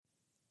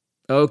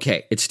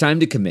Okay, it's time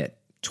to commit.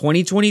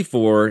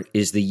 2024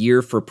 is the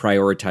year for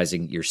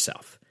prioritizing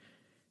yourself.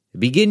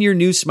 Begin your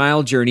new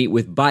smile journey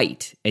with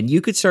Byte, and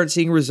you could start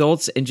seeing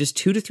results in just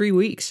 2 to 3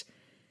 weeks.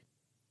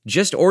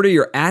 Just order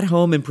your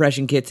at-home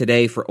impression kit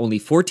today for only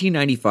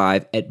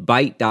 $14.95 at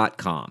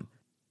Byte.com.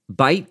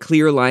 Byte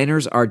clear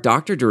liners are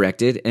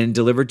doctor-directed and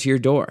delivered to your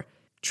door.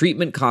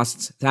 Treatment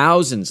costs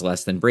thousands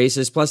less than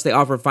braces, plus they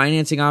offer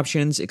financing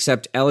options,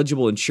 accept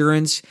eligible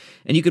insurance,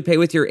 and you could pay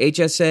with your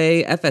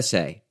HSA,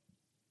 FSA.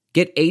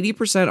 Get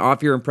 80%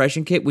 off your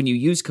impression kit when you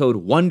use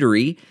code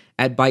WONDERY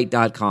at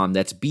Byte.com.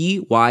 That's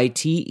BYTE.com.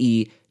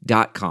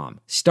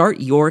 Start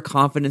your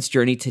confidence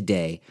journey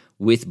today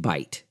with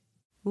Byte.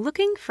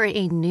 Looking for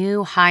a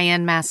new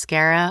high-end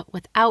mascara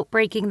without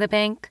breaking the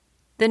bank?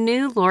 The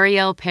new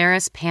L'Oreal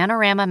Paris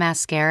Panorama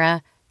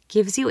Mascara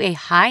gives you a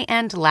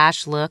high-end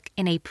lash look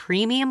in a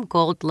premium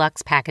gold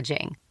luxe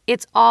packaging.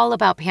 It's all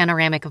about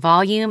panoramic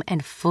volume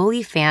and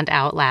fully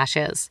fanned-out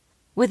lashes.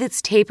 With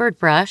its tapered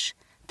brush,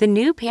 the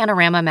new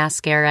Panorama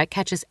Mascara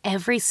catches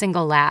every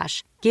single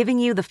lash, giving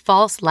you the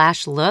false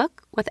lash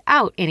look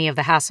without any of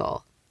the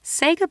hassle.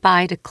 Say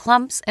goodbye to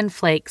clumps and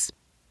flakes,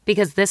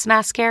 because this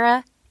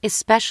mascara is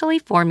specially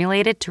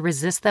formulated to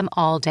resist them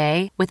all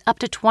day with up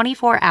to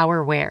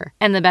 24-hour wear.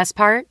 And the best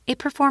part? It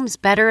performs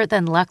better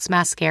than Luxe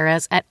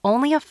mascaras at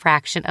only a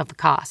fraction of the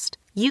cost.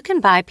 You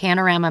can buy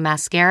Panorama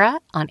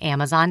Mascara on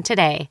Amazon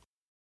today.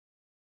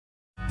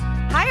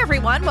 Hi,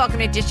 everyone. Welcome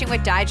to Dishing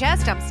with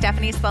Digest. I'm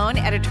Stephanie Sloan,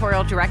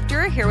 editorial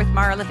director, here with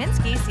Mara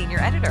Levinsky, senior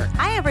editor.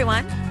 Hi,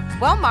 everyone.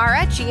 Well,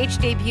 Mara, GH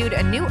debuted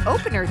a new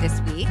opener this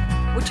week,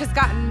 which has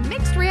gotten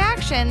mixed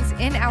reactions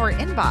in our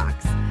inbox.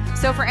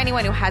 So for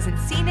anyone who hasn't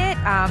seen it,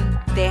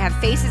 they have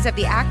faces of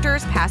the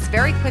actors pass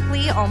very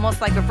quickly,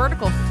 almost like a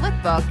vertical flip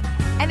book,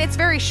 and it's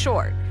very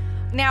short.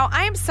 Now,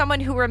 I am someone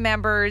who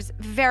remembers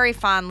very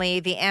fondly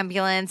the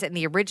ambulance and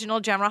the original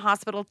General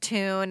Hospital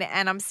tune,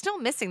 and I'm still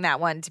missing that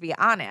one, to be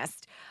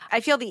honest. I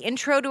feel the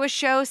intro to a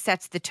show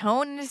sets the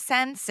tone in a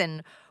sense,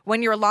 and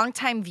when you're a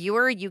longtime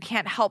viewer, you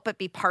can't help but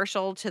be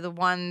partial to the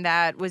one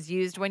that was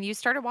used when you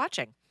started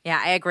watching. Yeah,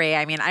 I agree.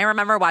 I mean, I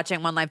remember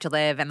watching One Life to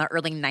Live in the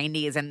early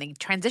 90s, and they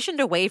transitioned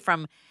away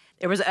from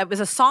it was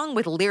a song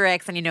with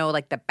lyrics and,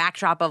 like the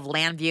backdrop of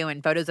land view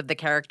and photos of the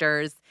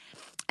characters.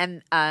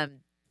 And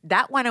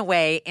that went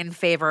away in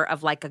favor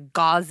of like a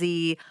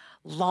gauzy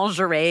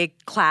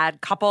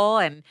lingerie-clad couple.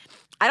 And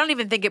I don't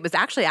even think it was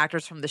actually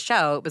actors from the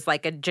show. It was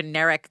like a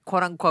generic,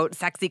 quote-unquote,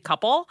 sexy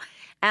couple.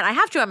 And I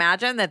have to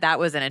imagine that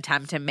was an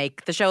attempt to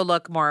make the show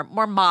look more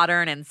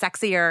modern and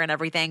sexier and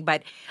everything.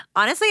 But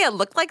honestly, it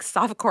looked like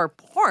softcore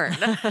porn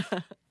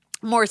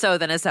more so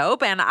than a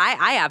soap. And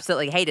I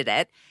absolutely hated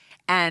it.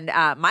 And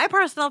my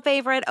personal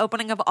favorite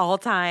opening of all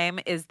time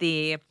is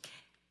the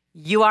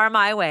You Are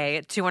My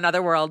Way to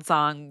Another World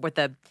song with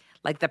the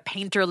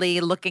painterly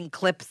looking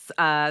clips,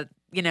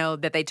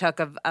 that they took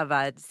of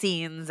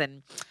scenes.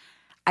 And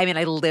I mean,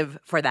 I live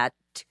for that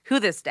to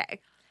this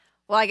day.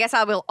 Well, I guess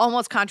I will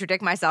almost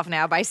contradict myself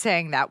now by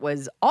saying that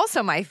was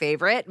also my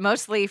favorite,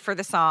 mostly for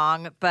the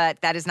song,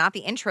 but that is not the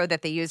intro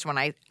that they used when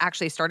I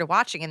actually started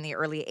watching in the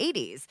early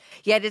 80s.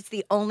 Yet it's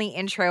the only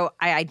intro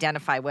I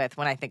identify with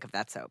when I think of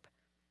that soap.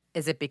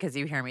 Is it because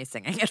you hear me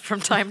singing it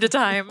from time to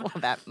time? Well,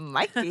 that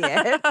might be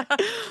it.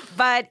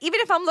 But even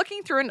if I'm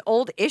looking through an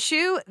old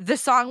issue, the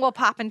song will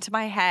pop into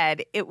my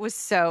head. It was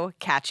so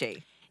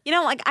catchy.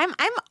 I'm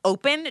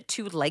open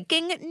to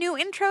liking new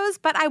intros,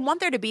 but I want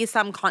there to be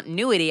some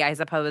continuity, I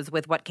suppose,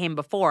 with what came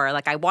before.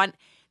 Like, I want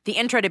the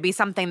intro to be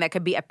something that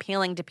could be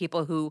appealing to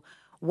people who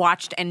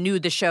watched and knew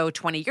the show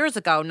 20 years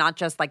ago, not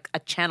just like a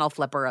channel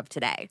flipper of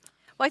today.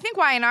 Well, I think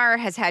Y&R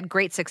has had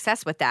great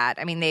success with that.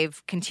 I mean,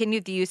 they've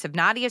continued the use of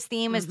Nadia's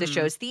theme as the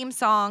show's theme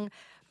song,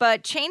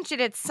 but changed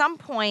it at some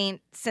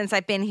point since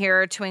I've been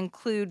here to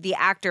include the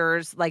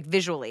actors, like,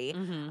 visually.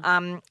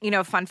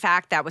 Fun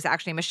fact, that was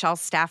actually Michelle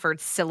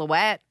Stafford's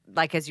silhouette,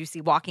 like, as you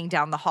see walking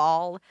down the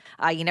hall.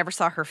 You never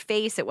saw her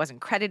face. It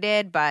wasn't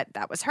credited, but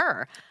that was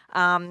her.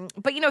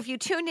 But if you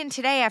tuned in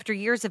today after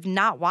years of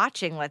not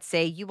watching, let's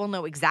say, you will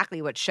know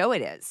exactly what show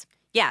it is.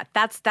 Yeah,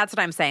 that's what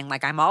I'm saying.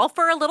 Like, I'm all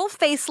for a little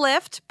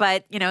facelift,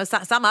 but,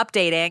 some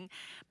updating.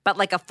 But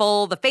like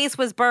the face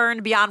was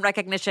burned beyond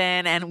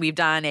recognition, and we've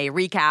done a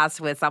recast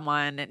with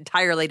someone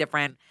entirely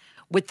different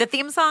with the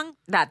theme song.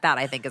 That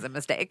I think is a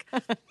mistake.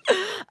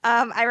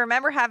 I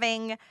remember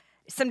having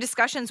some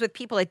discussions with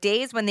people at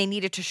Days when they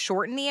needed to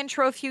shorten the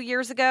intro a few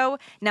years ago.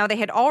 Now, they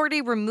had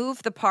already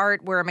removed the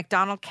part where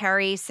MacDonald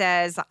Carey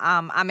says,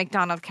 I'm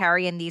MacDonald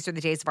Carey and these are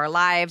the days of our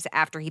lives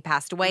after he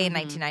passed away in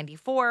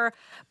 1994.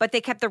 But they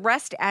kept the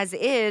rest as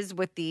is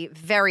with the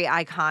very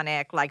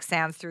iconic, like,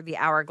 sands through the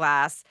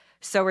hourglass,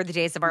 so are the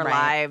days of our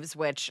lives,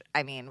 which,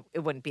 I mean, it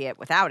wouldn't be it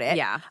without it.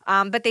 Yeah.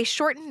 But they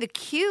shortened the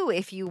cue,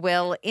 if you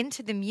will,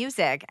 into the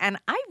music. And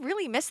I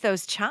really miss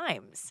those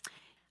chimes.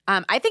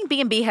 I think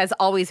B&B has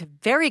always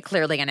very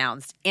clearly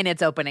announced in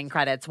its opening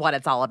credits what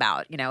it's all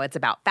about. You know, it's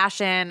about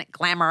fashion,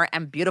 glamour,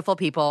 and beautiful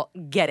people.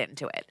 Get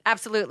into it.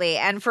 Absolutely.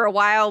 And for a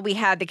while, we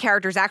had the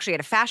characters actually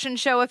at a fashion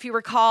show, if you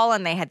recall,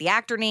 and they had the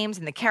actor names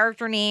and the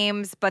character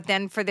names. But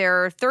then for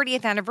their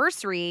 30th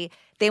anniversary,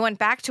 they went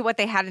back to what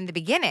they had in the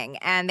beginning.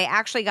 And they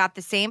actually got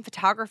the same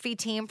photography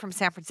team from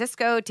San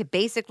Francisco to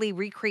basically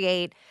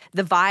recreate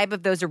the vibe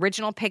of those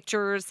original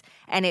pictures.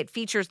 And it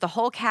features the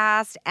whole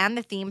cast and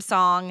the theme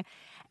song.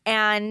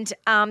 And,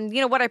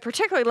 what I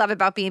particularly love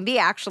about B&B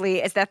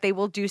actually is that they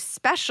will do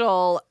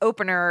special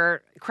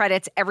opener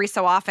credits every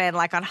so often,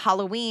 like on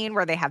Halloween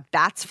where they have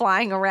bats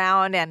flying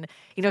around and,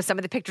 some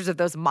of the pictures of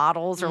those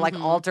models are like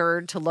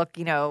altered to look,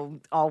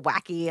 all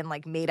wacky and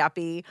like made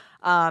uppy.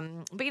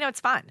 But,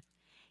 it's fun.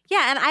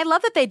 Yeah, and I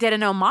love that they did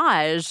an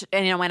homage,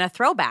 and a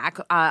throwback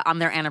on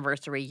their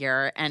anniversary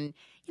year. And,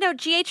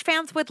 GH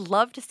fans would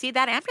love to see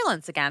that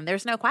ambulance again.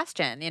 There's no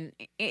question. And,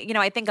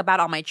 I think about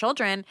All My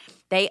Children.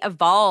 They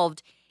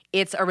evolved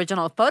its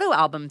original photo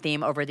album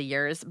theme over the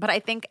years, but I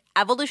think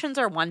evolutions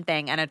are one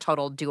thing and a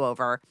total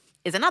do-over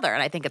is another,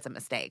 and I think it's a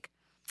mistake.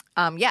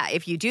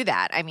 If you do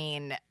that. I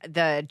mean,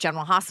 the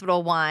General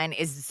Hospital one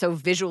is so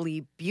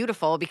visually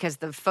beautiful because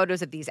the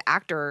photos of these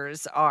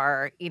actors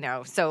are,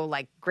 so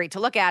like great to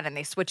look at and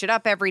they switch it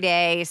up every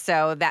day.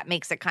 So that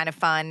makes it kind of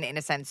fun in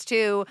a sense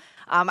too.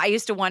 I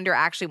used to wonder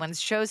actually when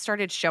shows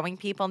started showing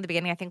people in the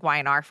beginning, I think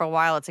YNR for a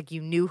while, it's like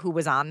you knew who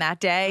was on that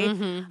day.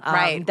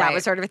 That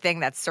was sort of a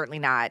thing that's certainly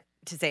not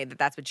to say that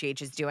that's what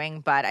GH is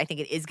doing, but I think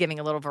it is giving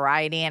a little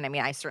variety. And I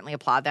mean, I certainly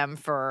applaud them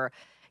for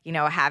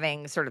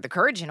having sort of the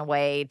courage in a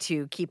way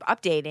to keep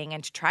updating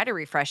and to try to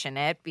refreshen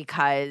it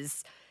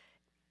because,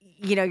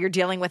 you're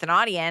dealing with an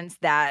audience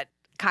that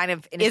kind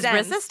of is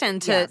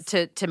resistant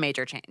to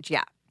major change.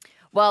 Yeah.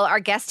 Well,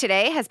 our guest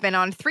today has been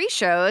on 3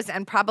 shows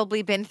and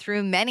probably been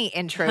through many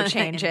intro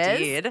changes.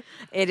 Indeed.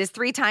 It is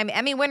 3-time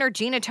Emmy winner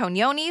Gina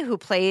Tognoni who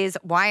plays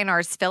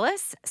YNR's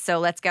Phyllis. So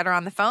let's get her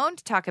on the phone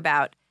to talk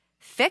about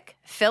Fic,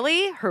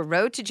 Philly, her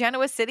road to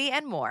Genoa City,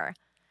 and more.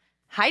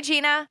 Hi,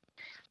 Gina.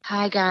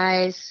 Hi,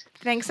 guys.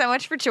 Thanks so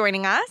much for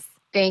joining us.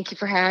 Thank you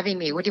for having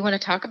me. What do you want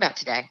to talk about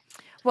today?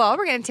 Well,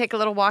 we're going to take a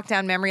little walk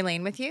down memory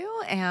lane with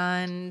you.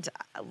 And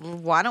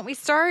why don't we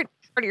start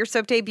your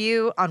soap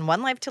debut on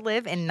One Life to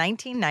Live in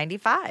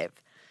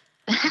 1995?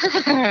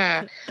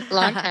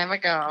 Long time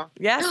ago.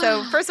 Yeah.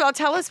 So first of all,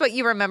 tell us what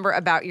you remember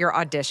about your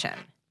audition.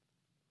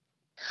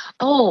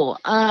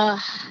 I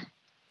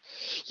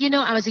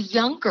was a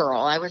young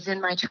girl. I was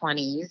in my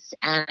 20s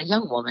and a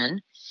young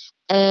woman.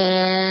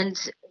 And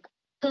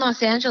in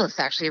Los Angeles,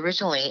 actually,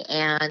 originally.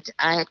 And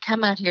I had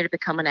come out here to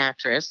become an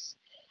actress.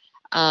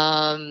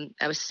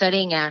 I was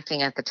studying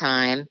acting at the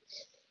time.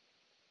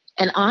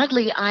 And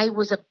oddly, I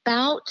was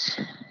about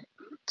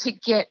to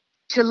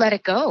let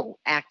it go,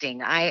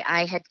 acting.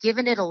 I had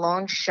given it a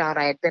long shot.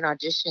 I had been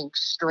auditioning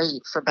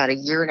straight for about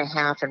 1.5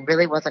 years and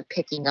really wasn't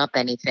picking up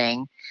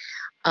anything,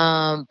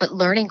 but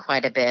learning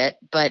quite a bit.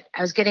 But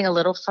I was getting a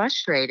little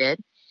frustrated.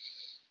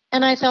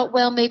 And I thought,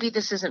 well, maybe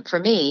this isn't for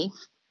me.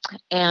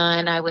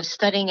 And I was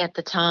studying at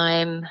the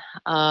time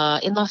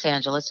in Los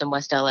Angeles, in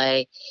West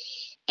LA,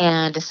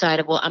 and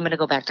decided, well, I'm going to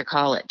go back to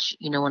college.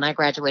 When I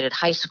graduated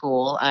high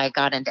school, I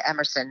got into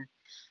Emerson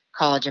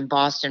College in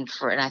Boston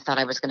and I thought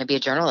I was going to be a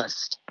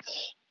journalist.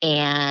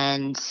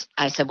 And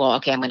I said, well,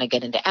 okay, I'm going to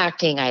get into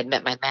acting. I had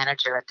met my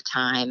manager at the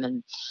time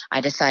and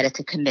I decided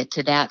to commit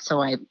to that.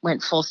 So I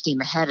went full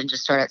steam ahead and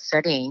just started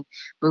studying,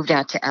 moved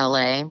out to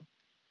LA.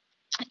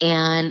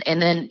 And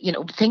then,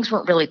 things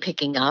weren't really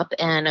picking up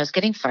and I was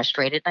getting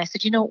frustrated. And I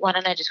said, why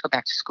don't I just go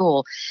back to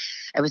school?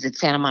 I was at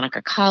Santa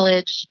Monica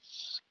College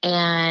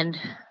and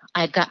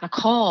I had gotten a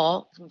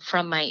call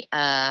from my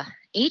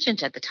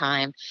agent at the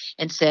time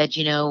and said,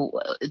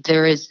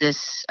 there is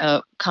this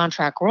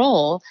contract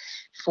role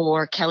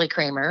for Kelly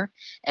Kramer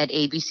at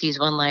ABC's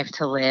One Life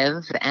to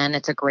Live, and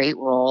it's a great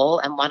role,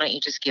 and why don't you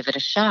just give it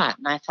a shot?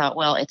 And I thought,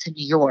 well, it's in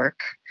New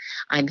York.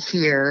 I'm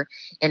here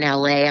in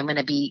LA. I'm going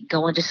to be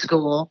going to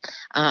school.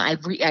 I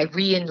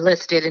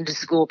re-enlisted into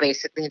school,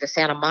 basically, into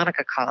Santa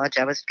Monica College.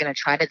 I was going to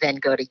try to then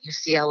go to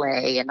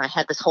UCLA, and I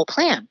had this whole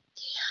plan.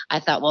 I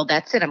thought, well,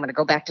 that's it. I'm going to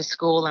go back to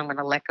school. I'm going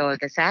to let go of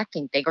this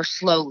acting thing, or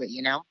slowly,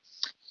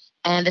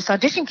 And this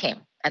audition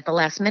came at the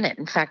last minute.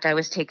 In fact, I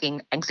was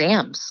taking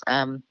exams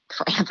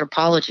for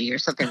anthropology or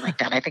something like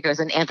that. I think it was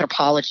in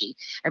anthropology.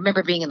 I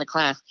remember being in the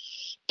class.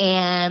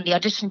 And the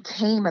audition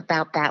came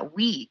about that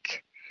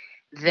week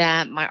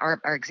that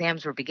our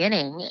exams were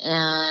beginning.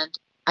 And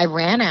I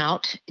ran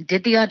out,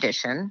 did the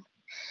audition,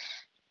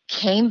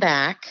 came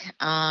back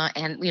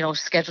and,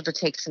 scheduled to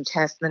take some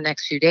tests in the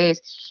next few days,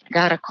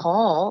 got a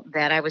call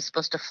that I was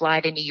supposed to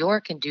fly to New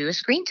York and do a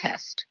screen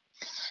test.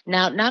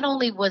 Now, not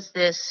only was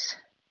this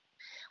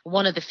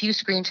one of the few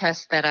screen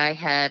tests that I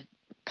had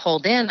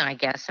pulled in, I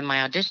guess, in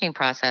my auditioning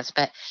process,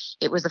 but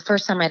it was the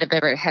first time I'd have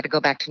ever had to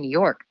go back to New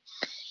York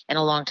in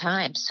a long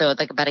time. So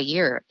like about 1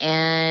 year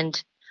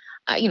and,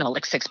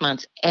 like 6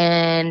 months.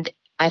 And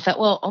I thought,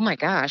 well, oh my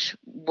gosh,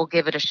 we'll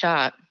give it a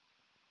shot.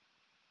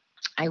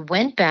 I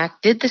went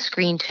back, did the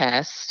screen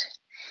test,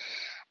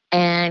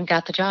 and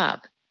got the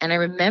job. And I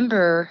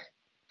remember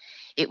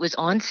it was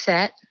on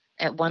set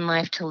at One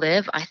Life to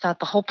Live. I thought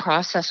the whole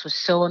process was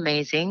so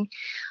amazing.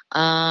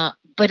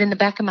 But in the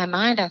back of my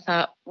mind, I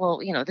thought,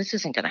 well, this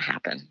isn't going to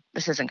happen.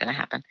 This isn't going to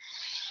happen.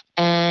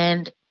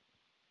 And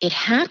it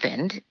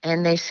happened.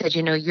 And they said,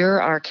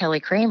 you're our Kelly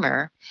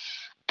Kramer.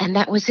 And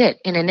that was it.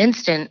 In an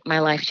instant, my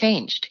life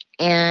changed.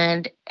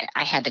 And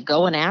I had to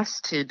go and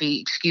ask to be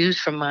excused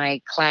from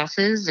my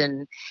classes.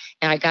 And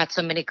I got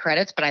so many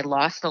credits, but I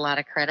lost a lot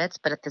of credits.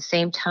 But at the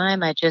same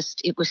time, I always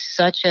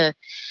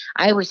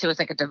say it was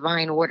like a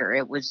divine order.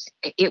 It was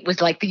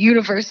like the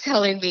universe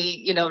telling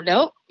me,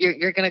 no,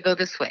 you're going to go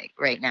this way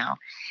right now.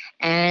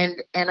 And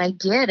I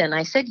did. And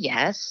I said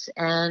yes.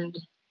 And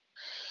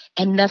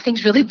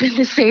nothing's really been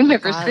the same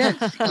ever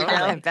since.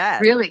 I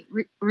bet. Really,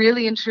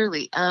 really and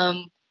truly.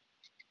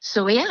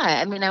 So yeah,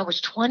 I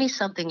was 20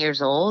 something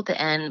years old,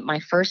 and my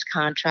first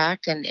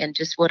contract, and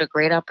just what a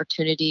great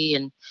opportunity.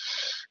 And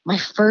my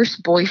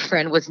first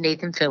boyfriend was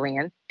Nathan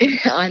Fillion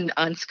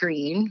on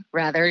screen,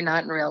 rather,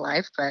 not in real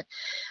life, but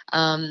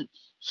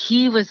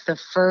he was the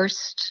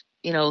first,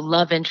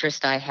 love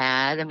interest I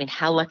had.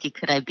 How lucky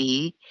could I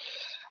be?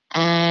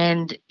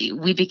 And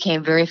we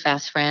became very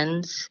fast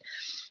friends.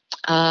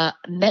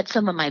 Met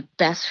some of my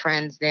best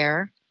friends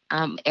there.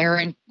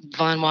 Aaron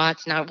Von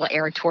Watts,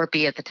 Aaron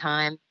Torpy at the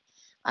time.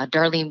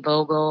 Darlene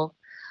Bogle.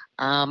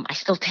 I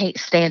still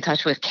stay in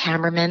touch with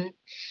cameraman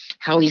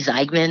Howie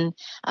Zeigman,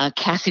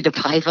 Cassie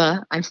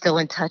DePaiva. I'm still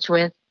in touch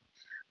with,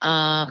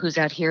 who's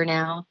out here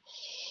now.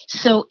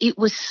 So it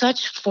was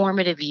such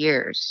formative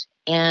years,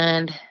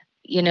 and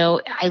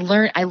I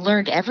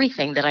learned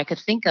everything that I could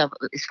think of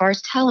as far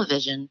as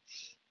television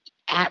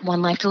at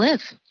One Life to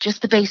Live,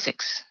 just the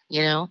basics,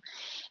 and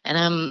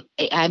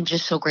I'm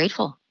just so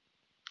grateful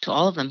to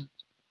all of them.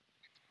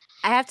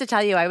 I have to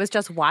tell you, I was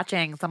just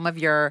watching some of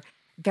your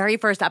very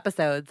first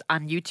episodes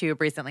on YouTube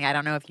recently. I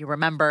don't know if you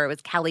remember. It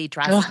was Kelly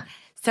dressed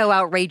so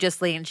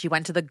outrageously, and she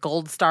went to the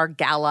Gold Star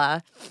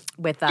Gala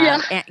with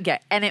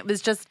and it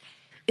was just,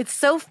 it's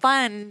so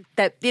fun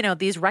that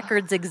these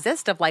records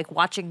exist of like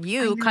watching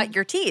you cut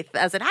your teeth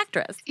as an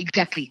actress.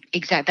 Exactly.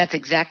 That's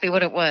exactly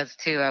what it was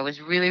too. I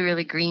was really,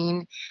 really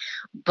green,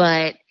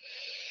 but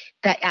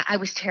that I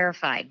was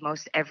terrified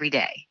most every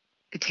day.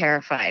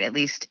 Terrified at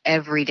least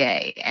every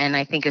day, and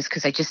I think it's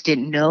because I just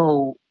didn't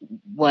know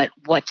what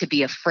to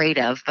be afraid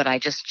of, but I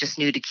just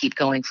knew to keep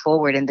going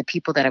forward. And the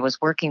people that I was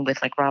working with,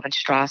 like Robin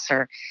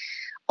Strasser,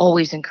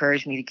 always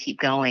encouraged me to keep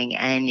going,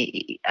 and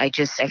I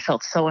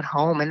felt so at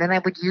home. And then I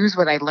would use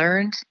what I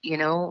learned,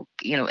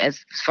 as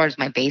far as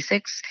my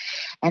basics,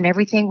 and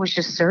everything was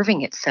just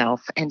serving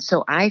itself. And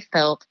so I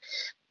felt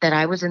that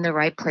I was in the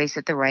right place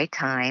at the right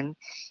time.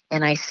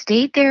 And I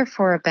stayed there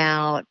for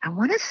about, I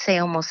want to say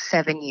almost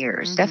 7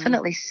 years,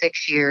 definitely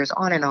 6 years,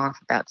 on and off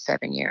about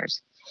 7 years,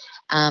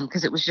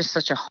 because it was just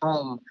such a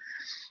home.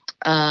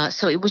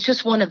 So it was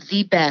just one of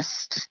the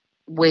best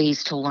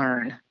ways to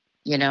learn,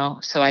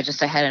 So I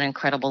had an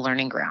incredible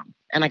learning ground,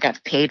 and I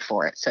got paid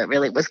for it. So it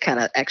really was kind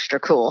of extra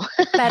cool.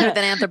 Better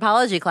than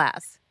anthropology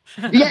class.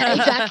 Yeah,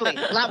 exactly.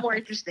 A lot more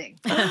interesting.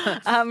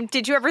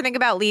 Did you ever think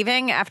about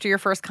leaving after your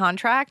first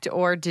contract,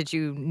 or did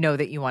you know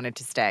that you wanted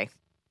to stay?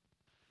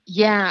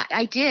 Yeah,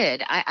 I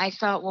did. I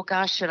thought, well,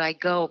 gosh, should I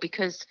go?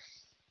 Because I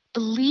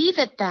believe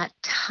at that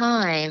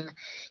time,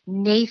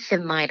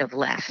 Nathan might have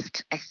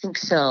left. I think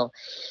so.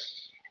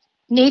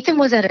 Nathan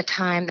was at a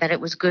time that it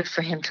was good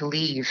for him to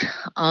leave.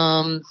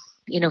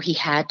 He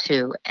had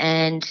to.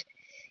 And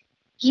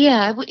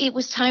yeah, it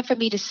was time for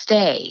me to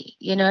stay.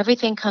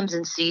 Everything comes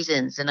in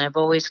seasons, and I've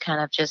always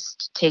kind of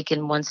just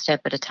taken one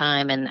step at a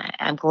time. And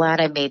I'm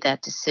glad I made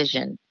that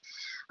decision.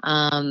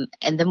 And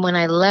then when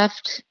I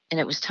left and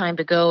it was time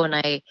to go, and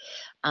I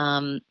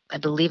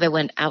believe I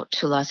went out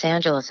to Los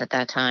Angeles at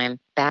that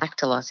time, back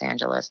to Los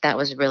Angeles. That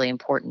was really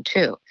important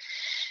too.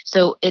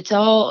 So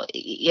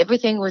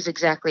everything was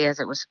exactly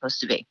as it was supposed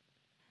to be.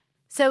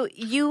 So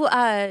you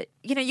had,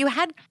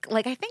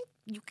 I think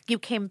you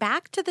came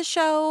back to the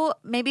show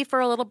maybe for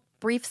a little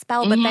brief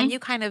spell, but then you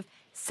kind of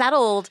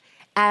settled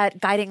at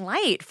Guiding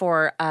Light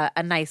for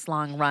a nice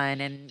long run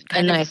and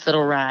nice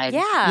little ride.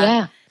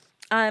 Yeah.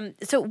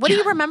 So what do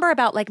you remember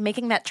about like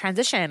making that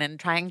transition and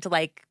trying to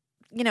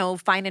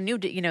find a new,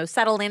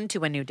 settle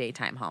into a new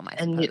daytime home, I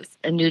suppose?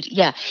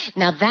 Yeah.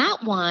 Now that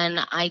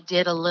one I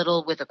did a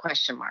little with a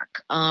question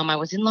mark. I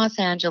was in Los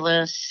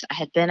Angeles. I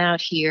had been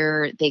out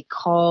here. They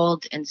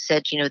called and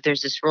said,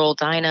 there's this role,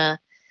 Dinah.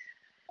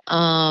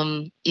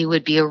 It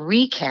would be a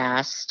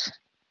recast.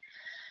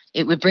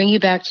 It would bring you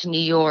back to New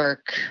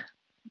York.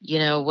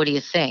 What do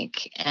you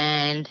think?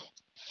 And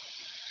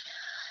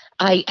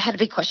I had a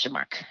big question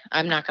mark.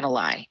 I'm not going to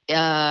lie.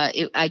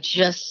 I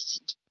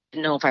just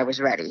didn't know if I was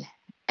ready.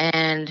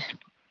 And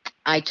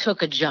I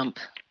took a jump.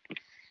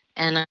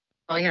 And,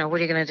 what are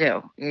you going to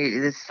do?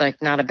 It's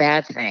like not a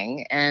bad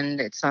thing. And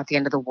it's not the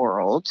end of the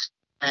world.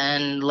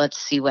 And let's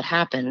see what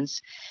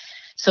happens.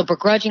 So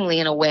begrudgingly,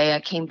 in a way, I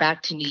came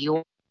back to New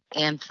York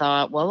and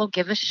thought, well, I'll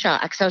give it a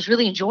shot. Because I was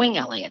really enjoying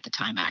LA at the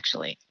time,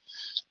 actually.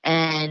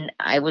 And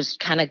I was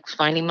kind of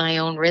finding my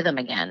own rhythm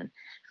again.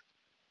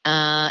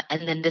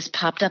 And then this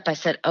popped up. I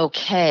said,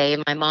 okay.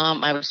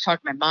 I was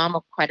talking to my mom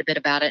quite a bit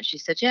about it. She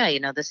said, yeah,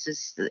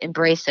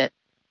 embrace it.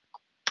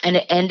 And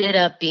it ended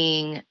up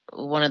being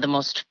one of the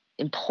most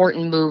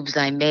important moves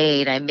I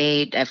made.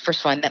 First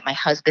of all, I met my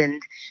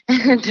husband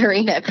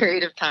during that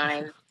period of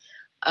time,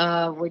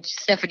 which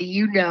Stephanie,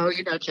 you know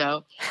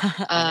Joe.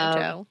 I know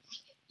Joe.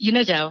 You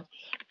know Joe.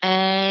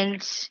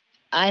 And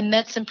I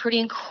met some pretty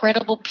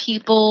incredible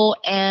people,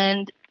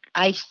 and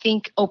I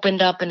think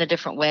opened up in a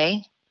different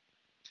way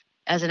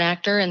as an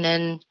actor. And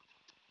then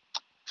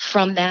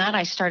from that,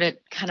 I started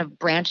kind of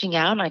branching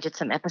out, and I did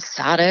some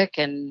episodic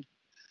and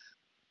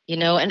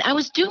I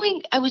was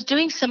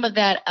doing some of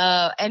that.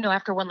 I know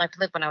after One Life to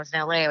Live, when I was in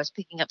LA, I was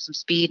picking up some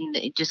speed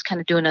and just kind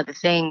of doing other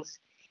things.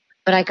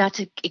 But I got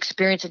to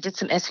experience, I did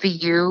some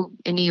SVU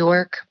in New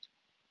York.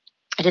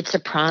 I did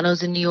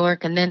Sopranos in New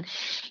York. And then,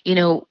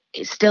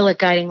 still at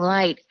Guiding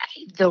Light,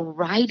 the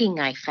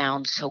writing I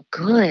found so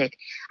good.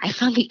 I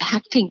found the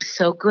acting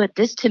so good.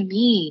 To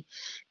me,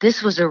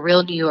 this was a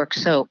real New York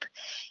soap.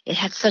 It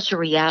had such a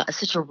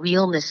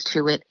realness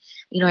to it.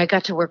 I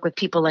got to work with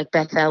people like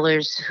Beth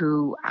Ehlers,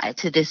 who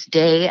to this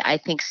day, I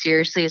think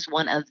seriously is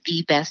one of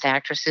the best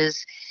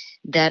actresses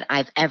that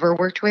I've ever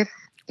worked with.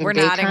 We're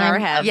nodding our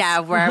heads.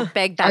 Yeah, we're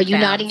big Beth fans. Are you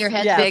fans. nodding your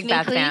head? Yes. Big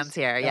Beth fans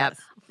here, yep.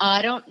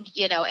 I don't,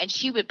 and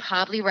she would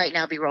probably right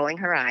now be rolling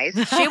her eyes.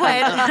 She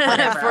would,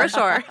 for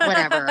sure.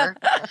 Whatever.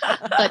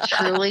 But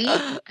truly,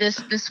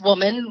 this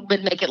woman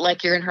would make it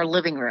like you're in her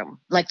living room.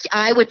 Like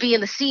I would be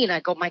in the scene. I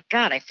go, my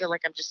God, I feel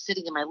like I'm just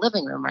sitting in my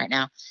living room right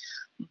now.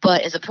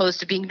 But as opposed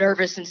to being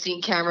nervous and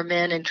seeing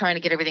cameramen and trying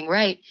to get everything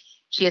right,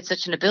 she had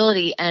such an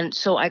ability. And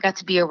so I got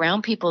to be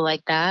around people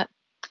like that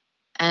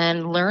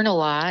and learn a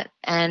lot.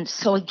 And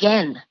so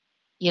again,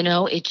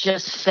 it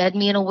just fed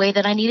me in a way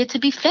that I needed to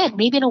be fed,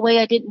 maybe in a way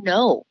I didn't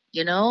know,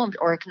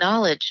 or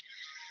acknowledge.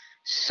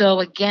 So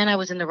again, I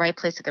was in the right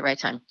place at the right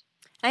time.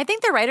 I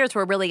think the writers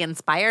were really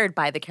inspired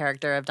by the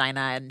character of Dinah,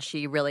 and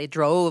she really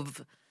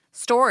drove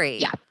story.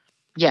 Yeah.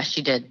 Yes,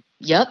 she did.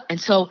 Yep. And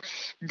so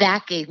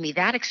that gave me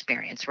that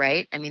experience,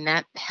 right? I mean,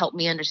 that helped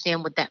me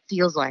understand what that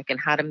feels like and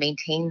how to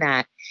maintain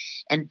that.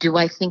 And do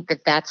I think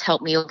that that's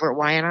helped me over at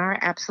YNR?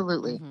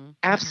 Absolutely. Mm-hmm.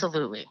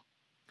 Absolutely.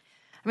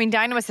 I mean,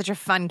 Dinah was such a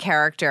fun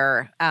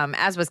character,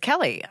 as was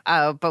Kelly.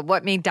 But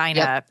what made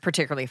Dinah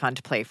particularly fun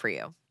to play for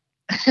you?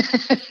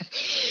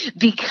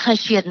 Because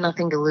she had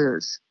nothing to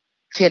lose.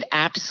 She had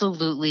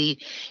absolutely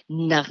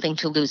nothing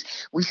to lose.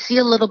 We see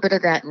a little bit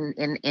of that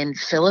in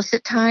Phyllis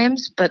at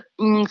times, but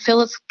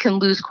Phyllis can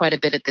lose quite a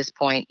bit at this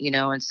point,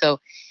 and so,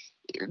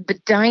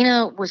 but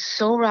Dinah was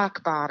so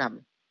rock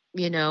bottom,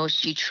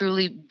 she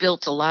truly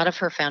built a lot of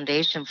her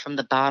foundation from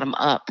the bottom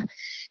up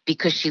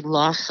because she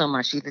lost so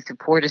much, either through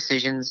poor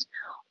decisions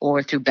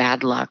or through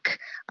bad luck.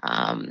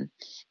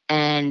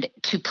 And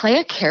to play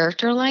a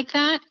character like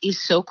that is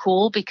so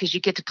cool because you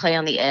get to play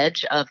on the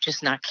edge of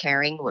just not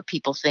caring what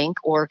people think,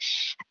 or,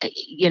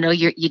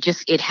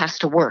 it has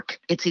to work.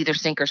 It's either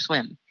sink or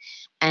swim.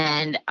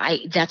 And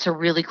that's a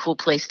really cool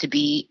place to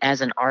be as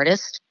an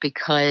artist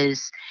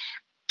because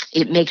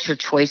it makes your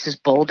choices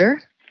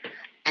bolder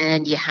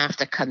and you have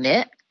to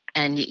commit.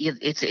 And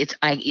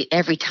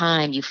every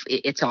time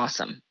it's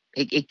awesome.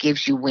 It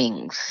gives you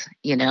wings,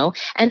 and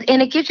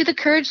it gives you the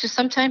courage to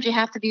sometimes you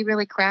have to be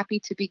really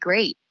crappy to be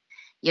great.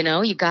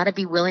 You got to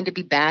be willing to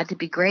be bad to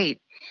be great.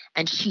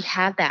 And she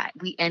had that.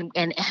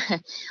 And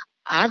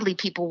oddly,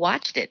 people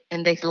watched it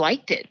and they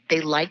liked it. They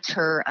liked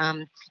her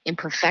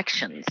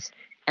imperfections.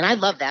 And I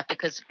love that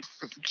because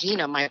for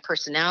Gina, my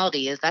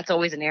personality that's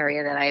always an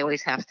area that I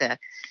always have to,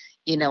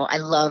 I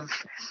love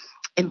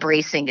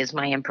embracing is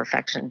my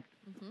imperfection.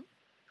 Mm-hmm.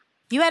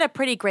 You had a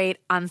pretty great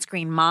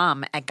on-screen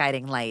mom at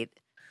Guiding Light,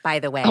 by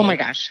the way. Oh my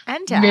gosh.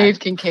 And Dad. Maeve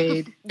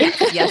Kincaid.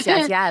 Yes.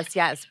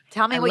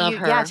 Tell me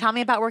tell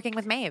me about working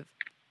with Maeve.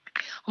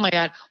 Oh my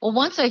God. Well,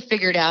 once I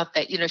figured out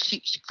that,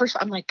 she first,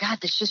 I'm like, God,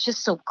 she's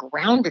just so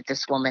grounded,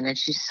 this woman. And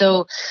she's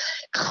so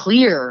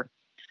clear.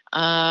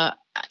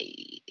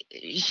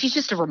 She's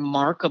just a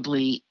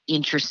remarkably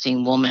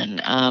interesting woman.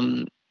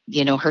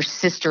 Her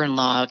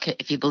sister-in-law,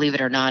 if you believe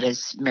it or not,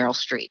 is Meryl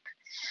Streep.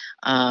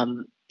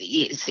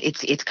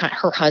 It's kind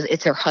of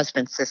it's her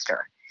husband's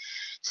sister.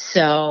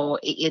 So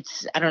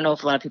I don't know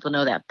if a lot of people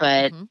know that,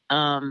 but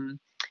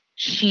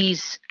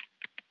she's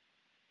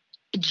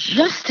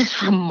just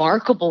this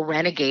remarkable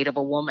renegade of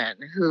a woman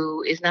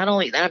who is not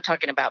only, I'm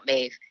talking about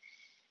Maeve,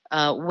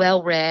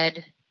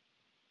 well-read,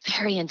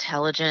 very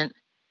intelligent,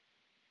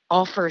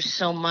 offers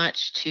so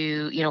much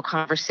to,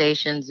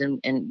 conversations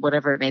and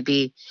whatever it may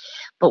be.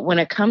 But when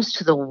it comes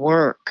to the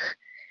work,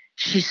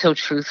 she's so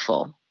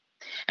truthful.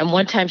 And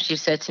one time she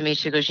said to me,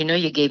 she goes,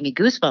 you gave me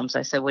goosebumps.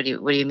 I said, what do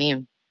you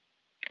mean?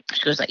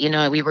 She goes,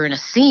 we were in a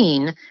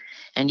scene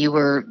and you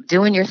were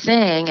doing your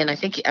thing. And I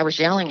think I was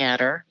yelling at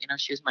her,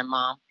 she was my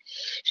mom.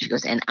 She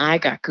goes, and I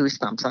got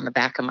goosebumps on the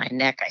back of my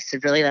neck. I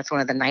said, really? That's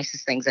one of the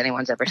nicest things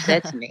anyone's ever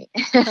said to me.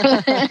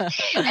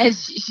 And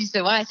she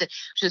said, why? I said,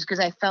 she goes, because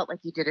I felt like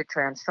you did a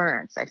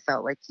transference. I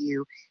felt like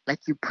you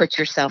put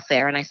yourself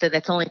there. And I said,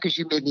 that's only because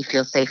you made me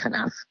feel safe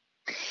enough.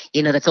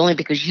 That's only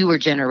because you were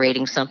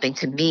generating something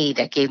to me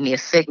that gave me a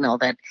signal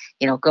that,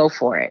 go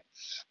for it.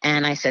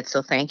 And I said,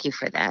 so thank you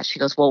for that. She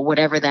goes, well,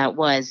 whatever that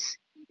was,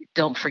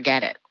 don't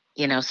forget it.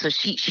 So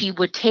she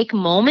would take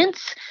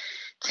moments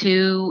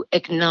to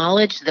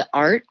acknowledge the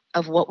art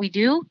of what we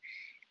do.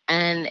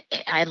 And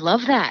I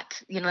love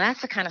that.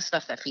 That's the kind of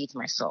stuff that feeds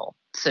my soul.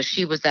 So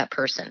she was that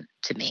person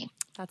to me.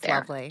 That's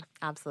lovely.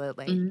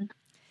 Absolutely. Mm-hmm.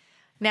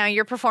 Now,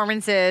 your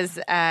performances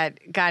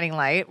at Guiding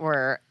Light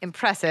were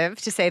impressive,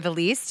 to say the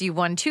least. You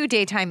won 2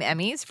 Daytime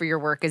Emmys for your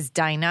work as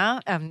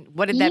Dinah.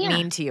 What did that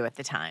mean to you at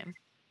the time?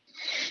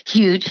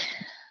 Huge.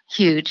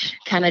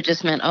 Kind of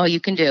just meant, oh, you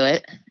can do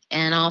it.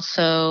 And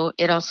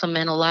it also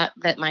meant a lot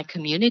that my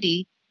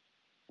community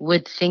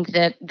would think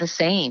that the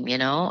same,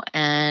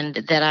 and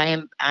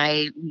that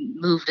I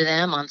moved to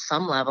them on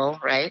some level,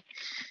 right?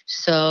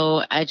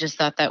 So I just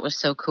thought that was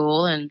so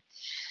cool. And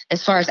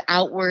as far as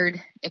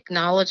outward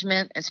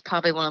acknowledgement, it's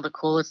probably one of the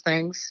coolest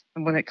things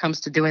when it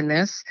comes to doing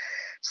this.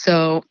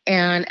 So,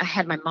 and I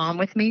had my mom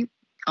with me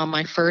on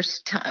my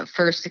first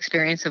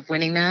experience of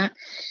winning that,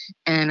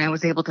 and I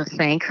was able to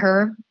thank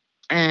her,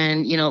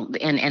 and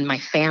and my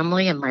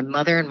family, and my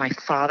mother, and my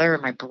father,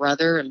 and my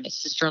brother, and my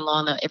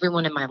sister-in-law, and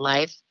everyone in my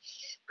life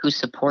who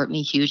support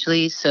me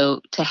hugely. So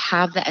to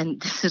have that,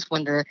 and this is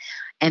when the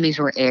Emmys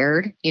were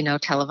aired,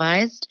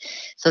 televised.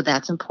 So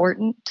that's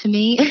important to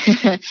me,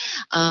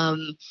 that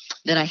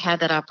I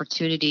had that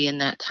opportunity in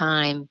that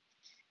time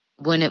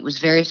when it was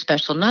very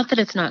special. Not that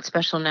it's not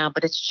special now,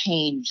 but it's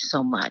changed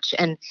so much.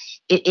 And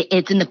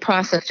it's in the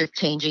process of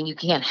changing. You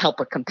can't help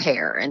but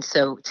compare. And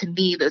so to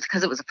me,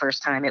 because it was the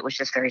first time, it was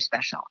just very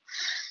special.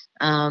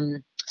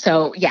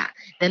 So yeah,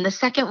 then the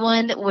second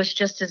one was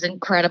just as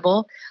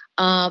incredible.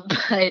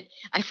 But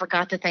I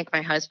forgot to thank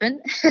my husband.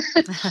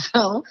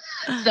 so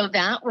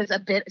that was a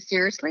bit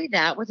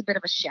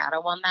of a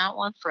shadow on that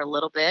one for a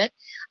little bit.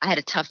 I had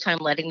a tough time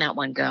letting that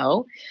one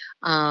go.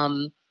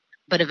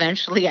 But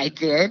eventually I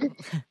did.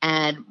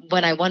 And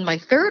when I won my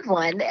third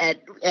one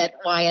at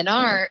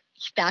Y&R,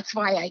 that's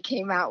why I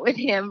came out with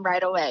him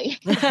right away.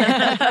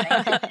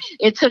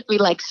 It took me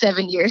like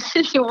 7 years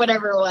to do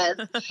whatever it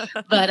was.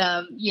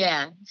 But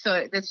yeah,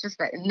 so it's just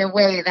that in a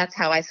way, that's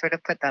how I sort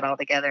of put that all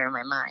together in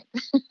my mind.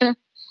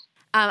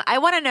 I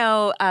want to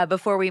know,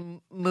 before we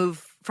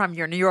move from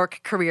your New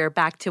York career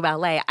back to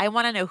LA, I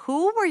want to know,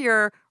 who were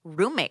your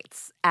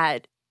roommates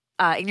at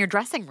in your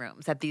dressing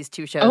rooms at these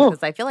 2 shows?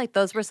 Because I feel like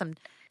those were some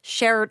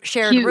shared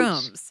Huge.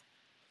 rooms.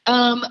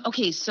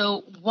 Okay,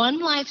 so One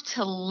Life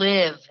to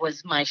Live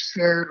was my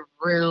shared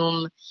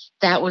room.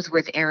 That was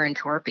with Erin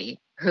Torpy,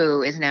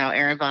 who is now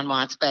Erin Von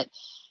Watts, but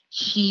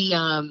she's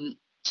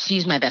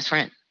my best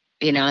friend,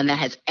 and that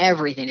has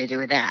everything to do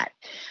with that.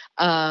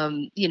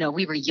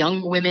 We were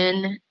young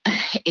women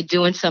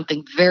doing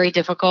something very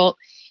difficult.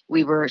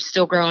 We were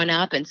still growing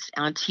up and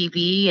on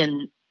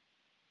TV,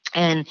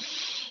 and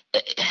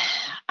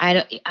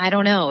I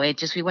don't know.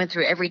 We went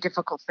through every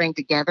difficult thing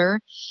together,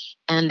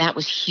 and that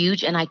was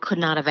huge. And I could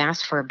not have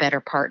asked for a better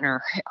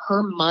partner.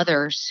 Her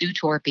mother, Sue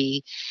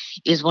Torpy,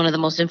 is one of the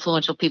most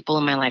influential people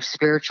in my life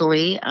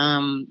spiritually.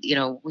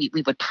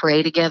 We would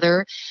pray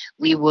together.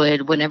 We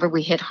would, whenever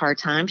we hit hard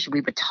times,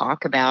 we would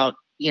talk about,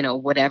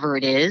 whatever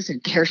it is.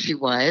 And there she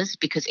was,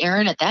 because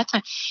Erin at that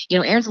time,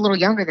 Erin's a little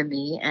younger than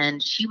me,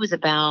 and she was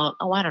about,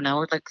 I don't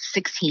know, like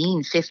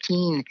 16,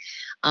 15,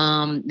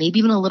 maybe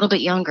even a little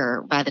bit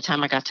younger by the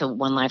time I got to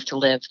One Life to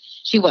Live.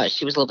 She was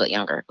a little bit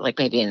younger, like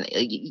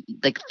maybe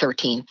like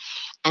 13.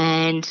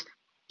 And,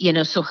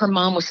 so her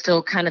mom was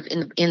still kind of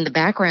in the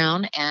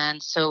background.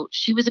 And so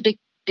she was a big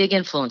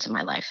influence in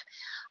my life.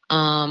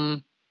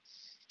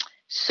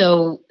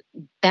 So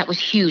that was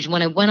huge.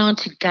 When I went on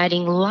to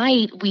Guiding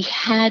Light, we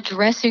had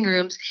dressing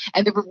rooms,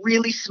 and they were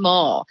really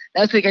small. That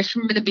was like, I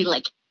remember to be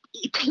like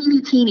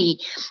teeny.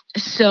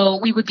 So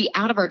we would be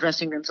out of our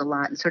dressing rooms a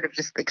lot and sort of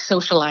just like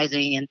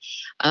socializing. And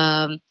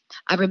I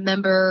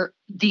remember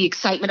the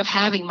excitement of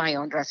having my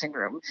own dressing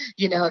room,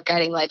 at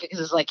Guiding Light, because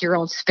it's like your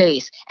own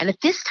space. And at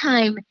this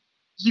time,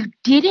 you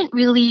didn't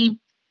really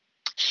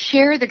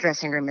share the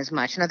dressing room as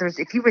much. In other words,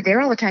 if you were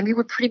there all the time, you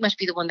would pretty much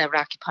be the one that would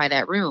occupy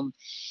that room.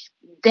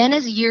 Then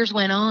as years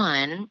went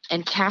on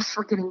and casts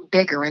were getting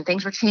bigger and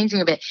things were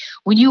changing a bit,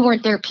 when you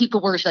weren't there,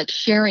 people were like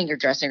sharing your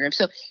dressing room.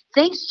 So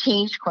things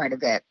changed quite a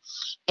bit.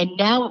 And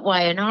now at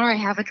Y&R, I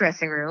have a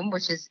dressing room,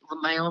 which is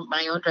my own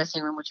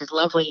dressing room, which is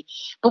lovely.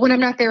 But when I'm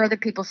not there, other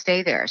people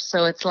stay there.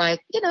 So it's like,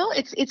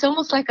 it's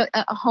almost like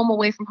a home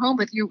away from home,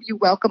 but you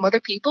welcome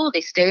other people.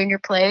 They stay in your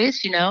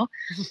place,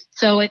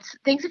 So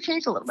things have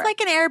changed a little bit.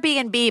 It's like an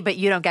Airbnb, but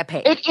you don't get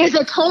paid. It is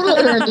a total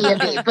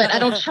Airbnb, but I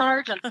don't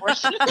charge,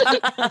 unfortunately.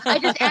 I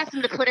just asked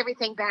them to put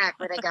everything back,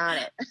 but I got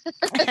it.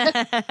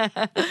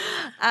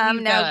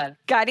 Now,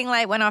 Guiding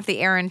Light went off the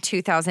air in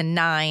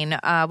 2009.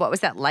 What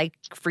was that like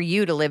for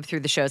you to live through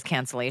the show's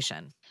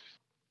cancellation?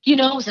 It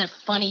was a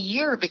funny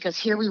year, because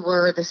here we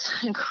were, this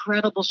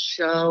incredible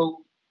show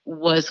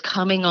was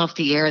coming off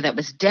the air that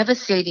was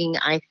devastating,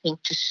 I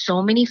think, to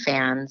so many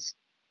fans.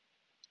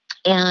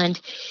 And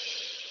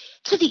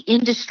to the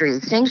industry.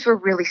 Things were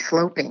really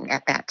sloping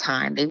at that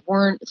time.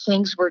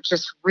 Things were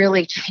just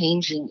really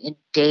changing in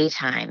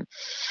daytime.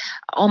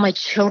 All my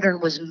children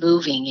was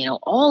moving,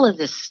 all of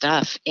this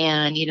stuff.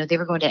 And, they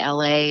were going to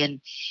LA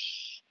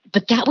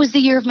but that was the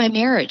year of my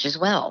marriage as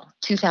well,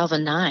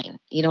 2009.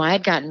 I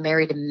had gotten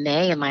married in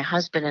May and my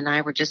husband and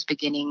I were just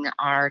beginning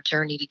our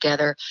journey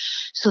together.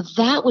 So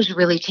that was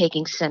really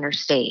taking center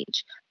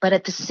stage. But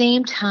at the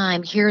same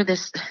time, here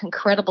this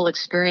incredible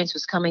experience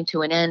was coming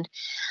to an end.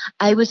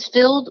 I was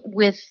filled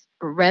with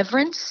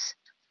reverence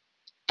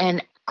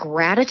and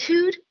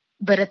gratitude,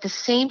 but at the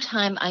same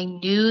time, I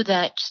knew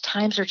that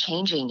times are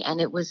changing, and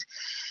it was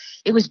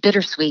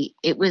bittersweet.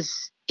 It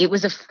was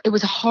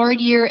a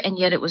hard year, and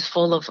yet it was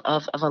full of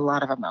a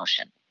lot of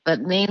emotion, but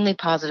mainly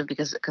positive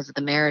because of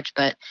the marriage.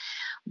 But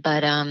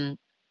I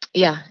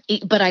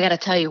got to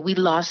tell you, we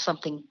lost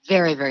something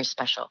very, very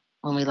special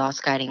when we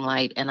lost Guiding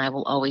Light. And I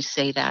will always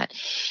say that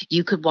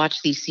you could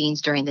watch these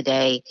scenes during the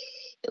day,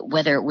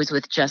 whether it was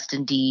with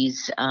Justin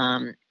Dees,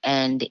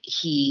 and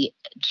he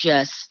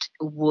just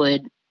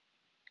would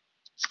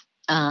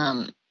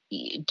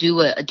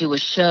do a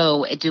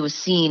show, do a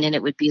scene, and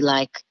it would be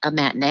like a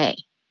matinee.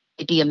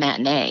 It'd be a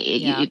matinee.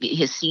 Yeah.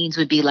 His scenes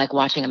would be like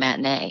watching a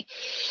matinee.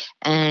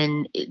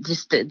 And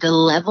just the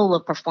level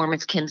of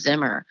performance, Kim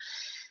Zimmer,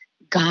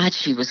 God,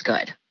 she was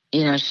good.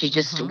 She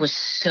just was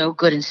so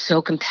good and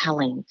so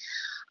compelling.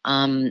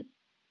 And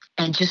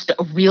just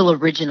a real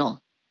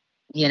original,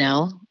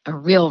 a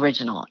real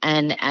original.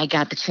 And I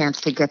got the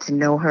chance to get to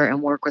know her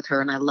and work with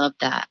her. And I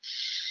loved that.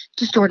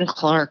 Just Jordan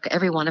Clark,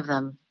 every one of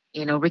them,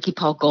 Ricky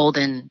Paul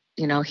Golden,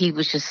 he's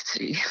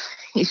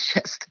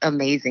just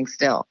amazing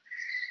still.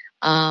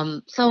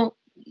 So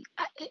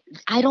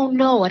I don't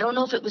know. I don't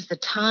know if it was the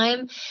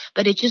time,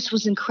 but it just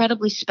was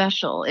incredibly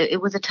special. It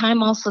was a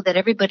time also that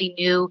everybody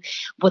knew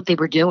what they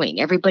were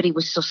doing. Everybody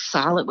was so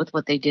solid with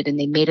what they did, and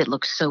they made it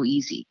look so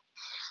easy.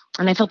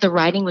 And I felt the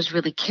writing was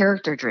really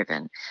character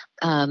driven.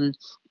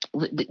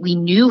 We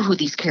knew who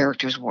these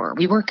characters were.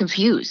 We weren't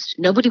confused.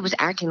 Nobody was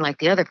acting like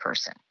the other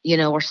person,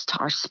 or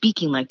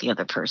speaking like the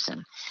other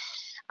person.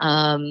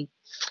 And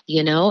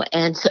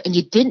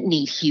you didn't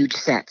need huge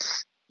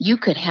sets. You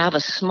could have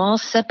a small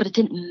set, but it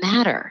didn't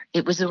matter.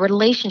 It was the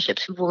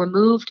relationships. People were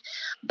moved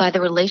by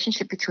the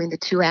relationship between the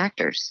two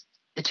actors,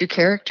 the two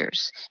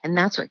characters. And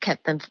that's what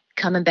kept them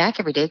coming back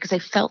every day, because they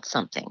felt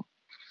something,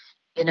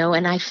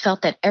 and I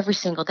felt that every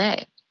single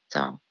day.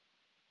 So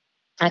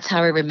that's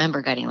how I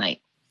remember Guiding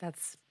Light.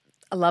 That's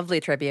a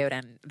lovely tribute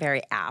and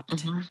very apt.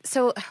 Mm-hmm.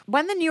 So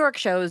when the New York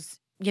shows,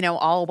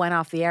 all went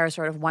off the air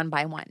sort of one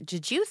by one,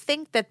 did you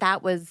think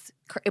that was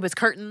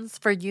curtains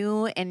for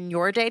you in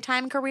your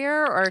daytime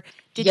career, or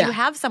did you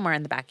have somewhere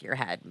in the back of your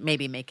head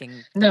maybe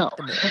making the move?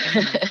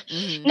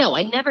 Mm-hmm. No,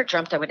 I never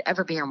dreamt I would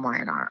ever be on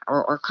Y&R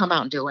or come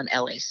out and do an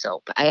LA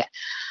soap.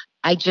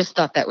 I just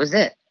thought that was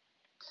it.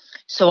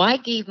 So I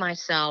gave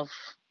myself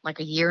like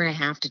a year and a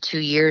half to 2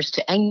 years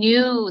I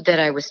knew that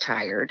I was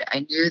tired.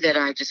 I knew that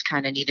I just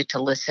kind of needed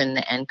to listen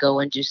and go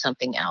and do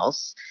something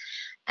else.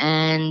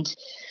 And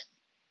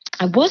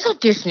I was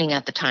auditioning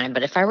at the time,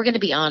 but if I were going to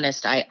be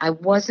honest, I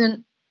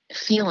wasn't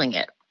feeling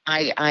it.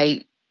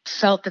 I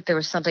felt that there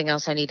was something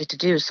else I needed to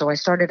do. So I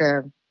started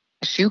a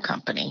shoe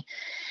company.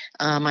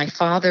 My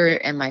father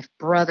and my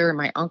brother and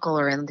my uncle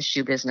are in the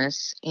shoe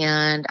business,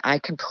 and I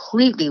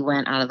completely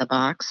went out of the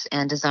box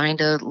and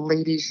designed a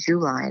ladies' shoe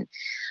line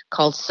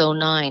called So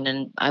Nine.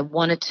 And I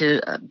wanted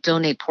to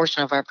donate a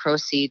portion of our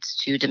proceeds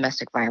to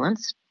domestic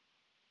violence.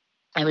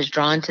 I was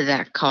drawn to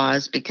that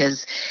cause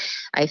because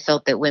I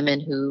felt that women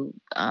who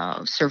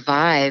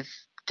survive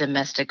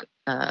domestic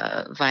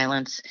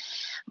violence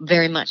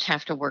very much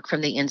have to work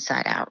from the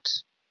inside out.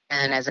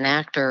 And as an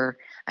actor,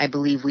 I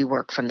believe we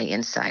work from the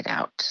inside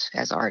out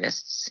as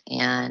artists.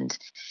 And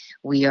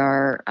we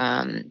are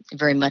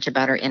very much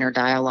about our inner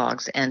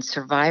dialogues. And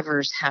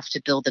survivors have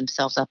to build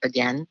themselves up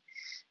again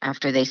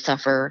after they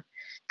suffer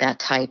that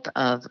type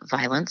of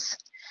violence.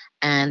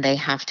 And they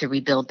have to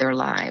rebuild their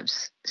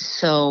lives.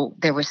 So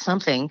there was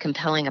something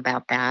compelling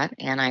about that.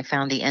 And I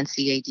found the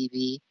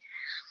NCADV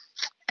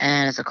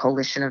as a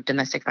coalition of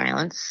domestic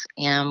violence.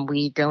 And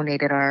we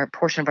donated our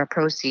portion of our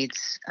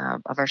proceeds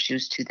of our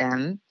shoes to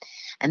them.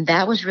 And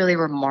that was really a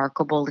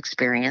remarkable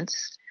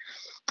experience.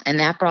 And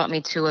that brought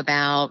me to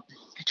about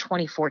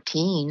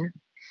 2014.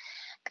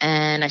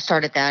 And I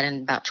started that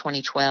in about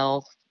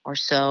 2012 or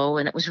so.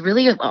 And it was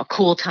really a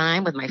cool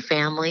time with my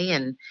family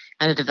and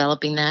kind of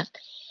developing that.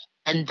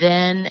 And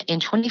then in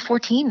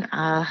 2014,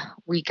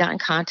 we got in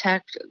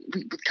contact.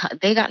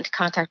 They got into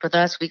contact with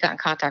us. We got in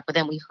contact with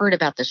them. We heard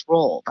about this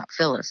role, about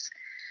Phyllis.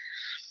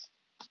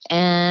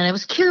 And I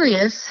was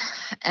curious,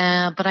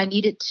 but I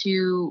needed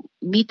to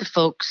meet the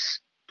folks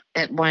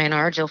at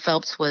Y&R. Jill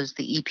Phelps was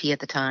the EP at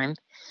the time.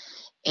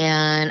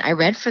 And I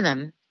read for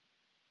them.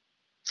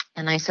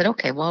 And I said,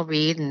 okay, well, I'll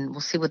read and we'll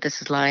see what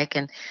this is like.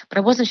 But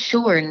I wasn't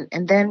sure.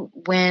 And then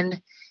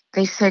when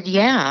they said,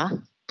 yeah,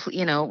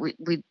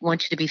 we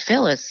want you to be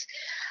Phyllis,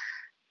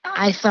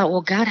 I thought,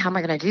 well, God, how am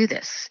I going to do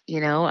this?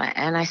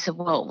 And I said,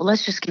 well,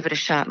 let's just give it a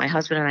shot. My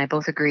husband and I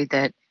both agreed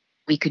that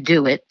we could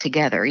do it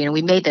together.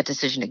 We made that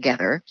decision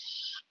together,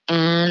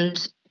 and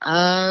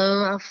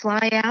I'll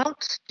fly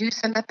out, do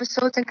some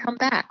episodes, and come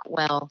back.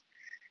 Well,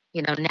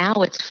 now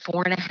it's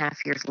 4.5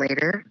 years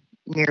later,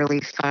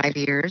 nearly 5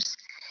 years,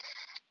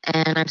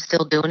 and I'm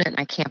still doing it, and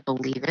I can't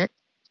believe it.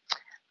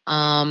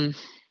 I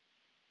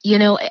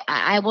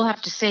will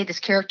have to say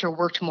this character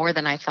worked more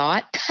than I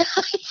thought. I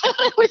thought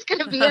I was going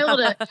to be able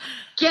to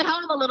get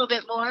home a little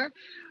bit more,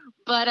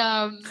 but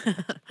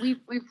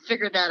we've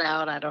figured that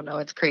out. I don't know.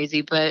 It's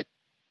crazy, but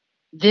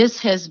this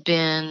has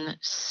been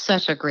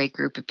such a great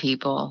group of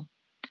people.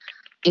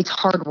 It's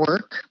hard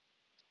work.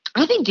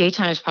 I think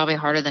daytime is probably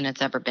harder than it's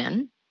ever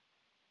been.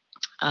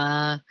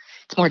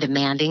 It's more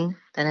demanding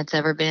than it's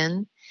ever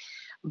been.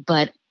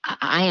 But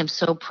I am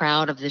so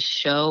proud of this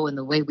show, and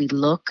the way we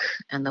look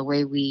and the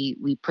way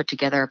we put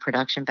together our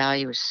production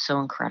value is so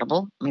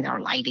incredible. I mean,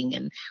 our lighting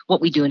and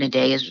what we do in a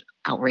day is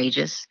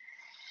outrageous.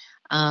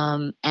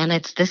 And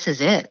this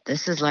is it.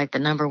 This is like the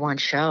number one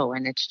show,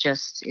 and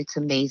it's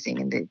amazing,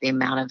 and the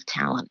amount of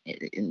talent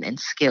and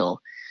skill.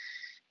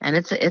 And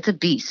it's a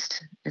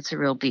beast. It's a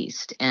real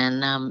beast.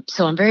 And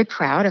so I'm very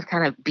proud of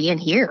kind of being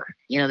here.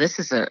 This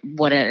is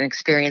what an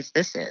experience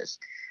this is.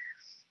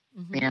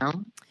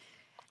 Mm-hmm.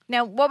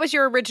 Now, what was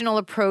your original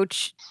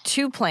approach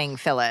to playing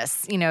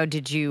Phyllis?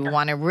 Did you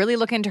want to really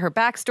look into her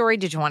backstory?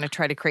 Did you want to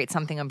try to create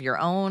something of your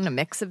own, a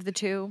mix of the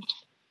two?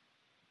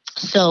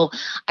 So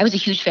I was a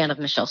huge fan of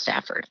Michelle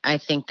Stafford. I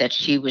think that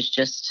she was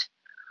just,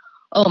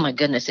 oh my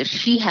goodness, if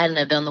she hadn't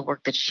have done the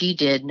work that she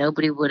did,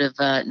 nobody would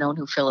have known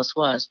who Phyllis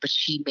was. But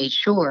she made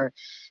sure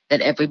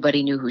that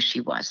everybody knew who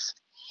she was.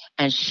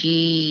 And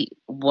she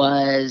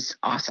was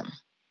awesome.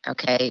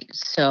 Okay.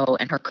 So,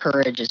 and her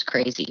courage is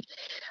crazy.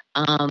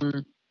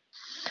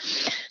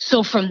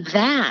 So from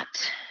that,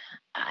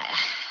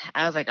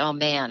 I was like, oh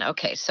man,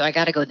 okay, so I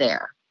got to go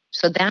there.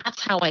 So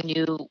that's how I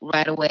knew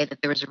right away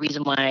that there was a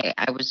reason why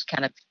I was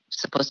kind of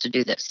supposed to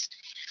do this.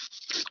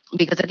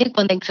 Because I think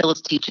one thing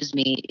Phyllis teaches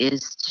me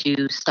is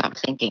to stop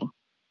thinking.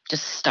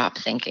 Just stop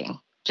thinking.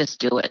 Just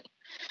do it.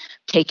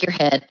 Take your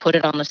head, put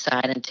it on the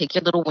side, and take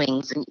your little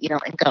wings and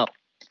and go.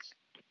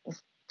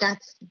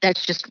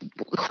 That's just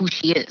who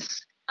she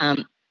is.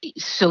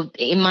 So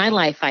in my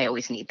life, I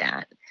always need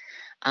that.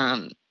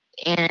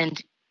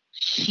 And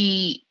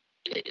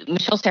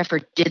Michelle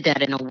Stafford did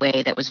that in a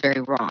way that was very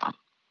raw.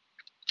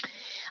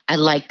 I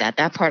like that.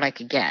 That part I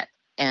could get.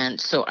 And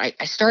so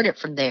I started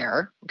from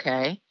there.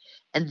 Okay.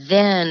 And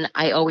then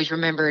I always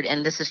remembered,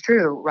 and this is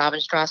true, Robin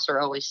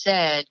Strasser always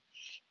said,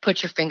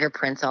 put your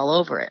fingerprints all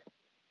over it.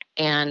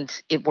 And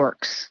it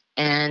works.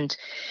 And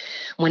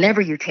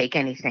whenever you take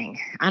anything,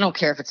 I don't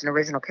care if it's an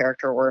original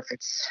character or if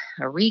it's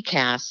a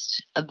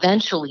recast,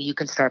 eventually you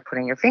can start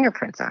putting your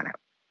fingerprints on it.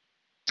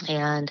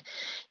 And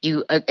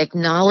you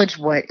acknowledge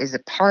what is a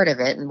part of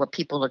it and what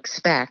people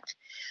expect,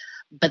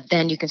 but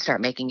then you can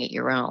start making it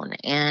your own.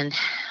 And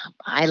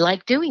I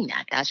like doing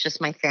that. That's just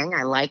my thing.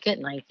 I like it.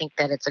 And I think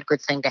that it's a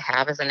good thing to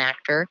have as an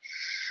actor.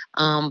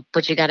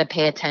 But you got to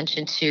pay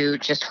attention to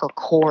just her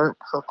core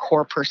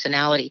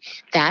personality.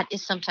 That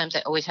is sometimes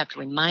I always have to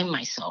remind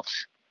myself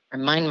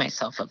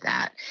of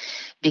that,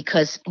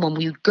 because when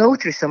we go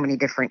through so many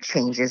different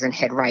changes in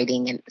head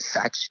writing and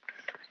such,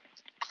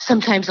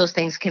 sometimes those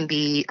things can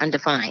be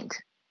undefined.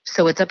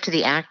 So it's up to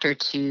the actor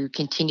to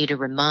continue to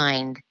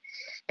remind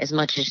as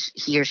much as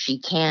he or she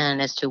can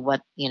as to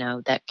what,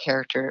 that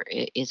character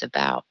is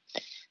about.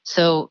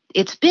 So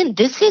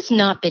this has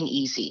not been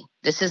easy.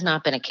 This has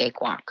not been a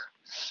cakewalk.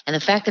 And the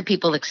fact that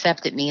people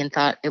accepted me and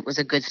thought it was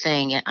a good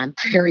thing, I'm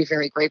very,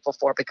 very grateful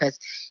for, because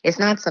it's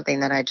not something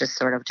that I just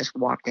sort of just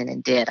walked in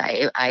and did.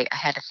 I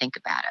had to think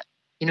about it.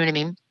 You know what I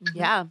mean?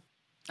 Yeah,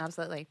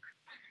 absolutely.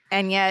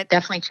 And yet,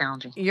 definitely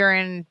challenging. You're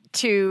in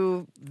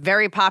two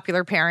very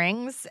popular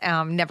pairings.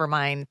 Never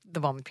mind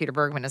the one with Peter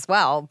Bergman as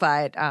well.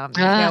 But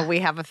we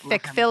have a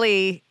thick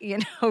Philly,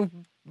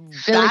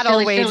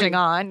 battle waging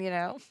on.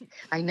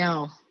 I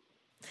know.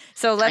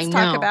 So let's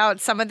talk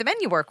about some of the men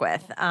you work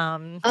with.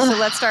 So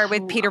let's start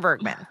with Peter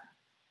Bergman.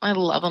 I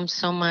love him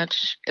so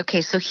much.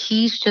 Okay, so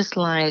he's just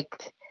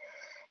like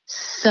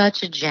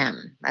such a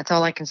gem. That's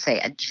all I can say.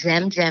 A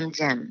gem.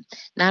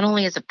 Not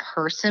only as a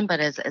person,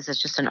 but as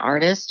just an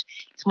artist.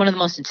 He's one of the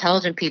most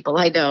intelligent people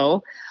I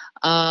know.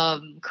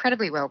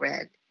 Incredibly well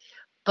read.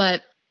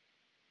 But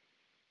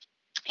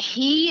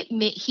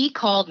he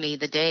called me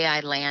the day I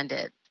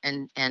landed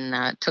and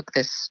took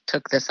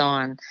this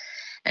on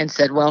and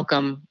said,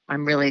 "Welcome.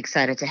 I'm really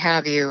excited to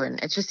have you." And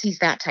it's just, he's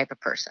that type of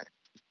person.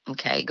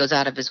 Okay, he goes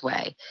out of his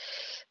way.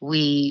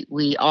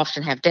 We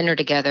often have dinner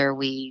together.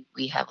 We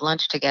have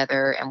lunch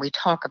together, and we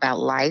talk about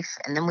life,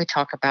 and then we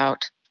talk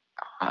about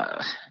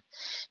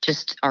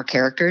just our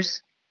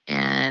characters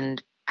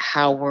and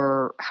how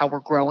we're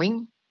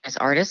growing as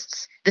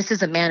artists. This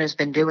is a man who's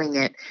been doing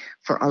it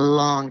for a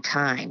long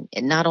time,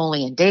 and not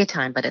only in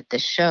daytime but at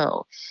this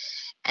show.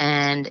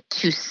 And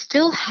to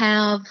still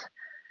have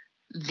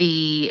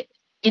the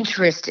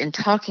interest in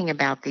talking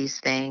about these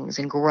things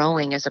and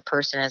growing as a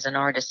person, as an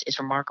artist, is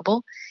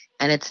remarkable.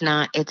 And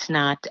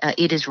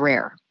it is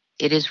rare.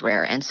 It is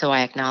rare. And so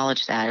I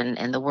acknowledge that.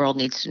 And the world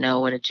needs to know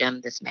what a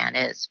gem this man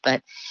is.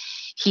 But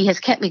he has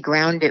kept me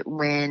grounded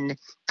when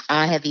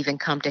I have even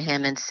come to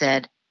him and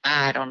said,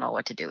 I don't know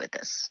what to do with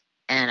this.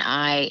 And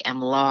I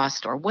am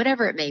lost, or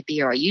whatever it may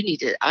be, or I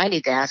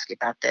need to ask you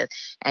about this,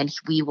 and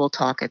we will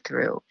talk it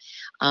through.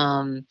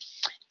 I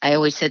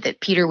always said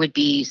that Peter would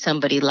be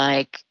somebody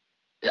like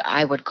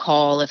I would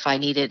call if I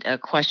needed a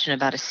question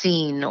about a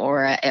scene,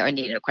 or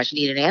needed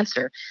an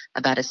answer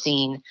about a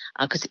scene,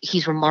 because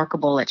he's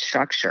remarkable at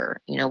structure.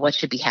 What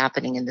should be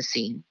happening in the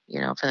scene,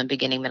 from the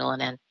beginning, middle,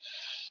 and end.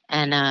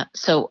 And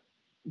so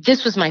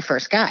this was my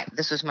first guy.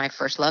 This was my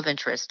first love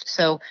interest.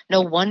 So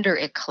no wonder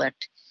it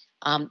clicked.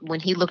 When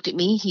he looked at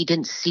me, he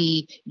didn't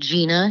see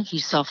Gina. He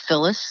saw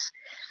Phyllis.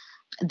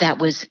 That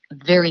was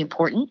very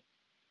important.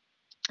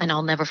 And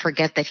I'll never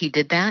forget that he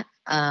did that.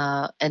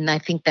 And I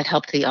think that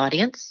helped the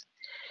audience.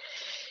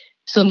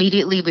 So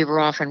immediately we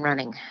were off and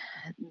running.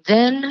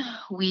 Then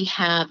we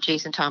have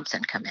Jason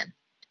Thompson come in.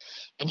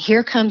 And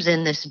here comes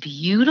in this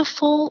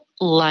beautiful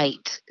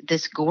light,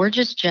 this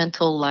gorgeous,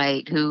 gentle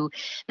light, who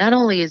not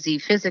only is he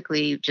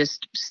physically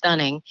just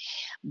stunning,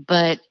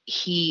 but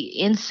he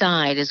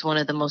inside is one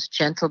of the most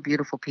gentle,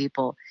 beautiful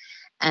people.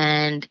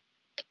 And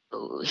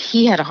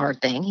he had a hard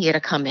thing. He had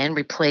to come in,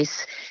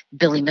 replace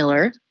Billy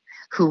Miller,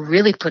 who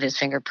really put his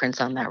fingerprints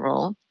on that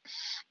role.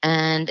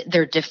 And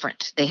they're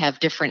different. They have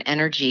different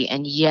energy,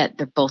 and yet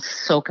they're both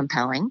so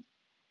compelling.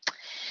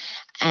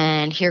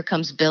 And here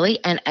comes Billy.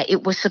 And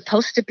it was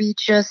supposed to be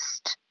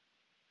just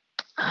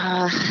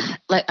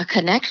like a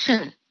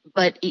connection.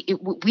 But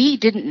we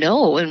didn't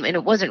know, and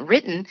it wasn't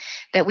written,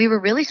 that we were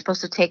really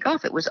supposed to take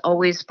off. It was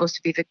always supposed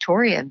to be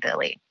Victoria and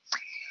Billy.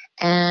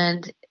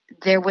 And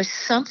there was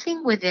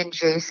something within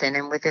Jason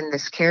and within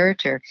this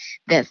character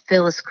that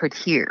Phyllis could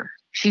hear.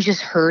 She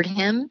just heard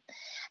him,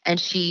 and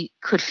she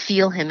could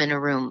feel him in a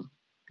room.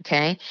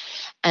 Okay.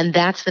 And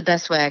that's the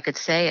best way I could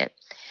say it.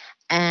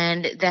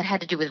 And that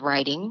had to do with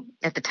writing.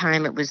 At the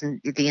time, it was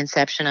the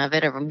inception of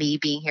it, of me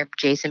being here,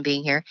 Jason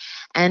being here,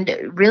 and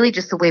really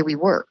just the way we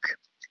work.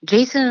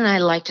 Jason and I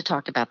like to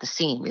talk about the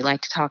scene. We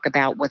like to talk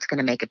about what's going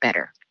to make it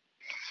better.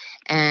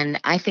 And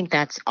I think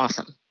that's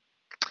awesome.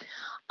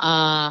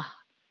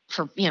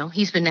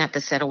 He's been at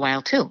the set a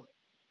while too.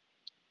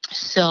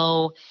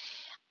 So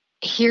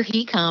here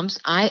he comes.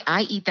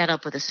 I eat that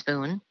up with a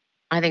spoon.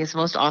 I think it's the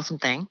most awesome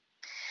thing.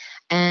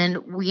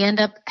 And we end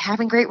up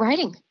having great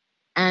writing.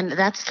 And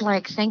that's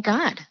like, thank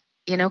God,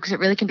 because it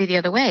really can be the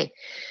other way.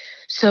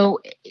 So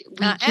we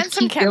and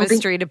some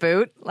chemistry to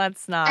boot.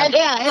 Let's not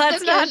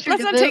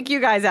take you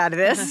guys out of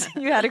this.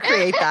 You had to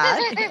create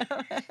that.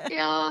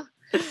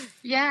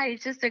 Yeah,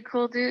 he's just a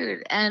cool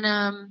dude. And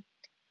and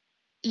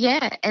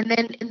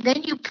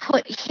then you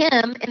put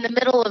him in the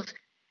middle of,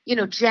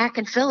 Jack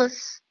and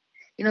Phyllis,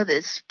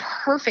 this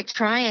perfect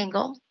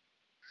triangle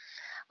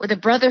with a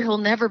brother who'll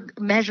never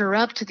measure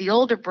up to the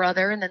older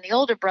brother, and then the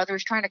older brother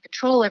is trying to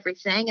control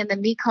everything, and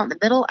then me caught in the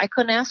middle. I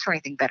couldn't ask for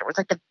anything better. It was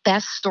like the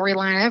best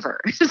storyline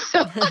ever. So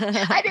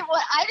I didn't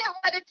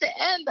want it to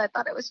end. I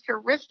thought it was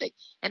terrific,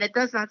 and it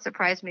does not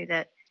surprise me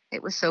that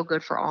it was so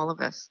good for all of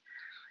us.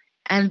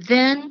 And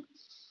then,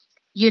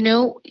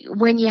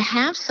 when you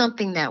have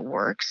something that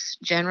works,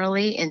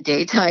 generally in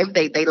daytime,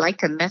 they like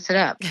to mess it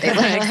up.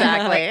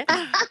 Exactly.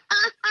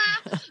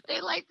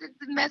 They like to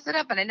mess it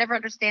up, and I never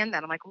understand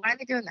that. I'm like, why are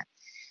they doing that?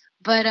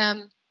 But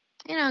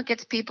it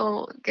gets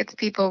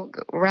people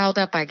riled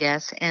up, I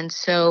guess. And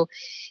so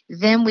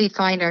then we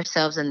find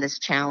ourselves in this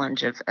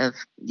challenge of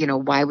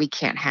why we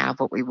can't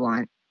have what we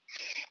want.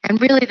 And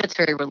really, that's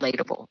very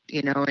relatable.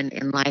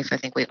 In life, I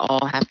think we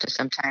all have to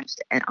sometimes,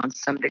 and on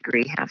some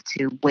degree, have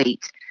to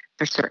wait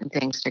for certain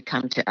things to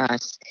come to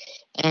us.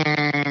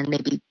 And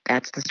maybe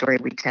that's the story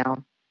we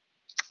tell.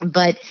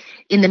 But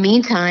in the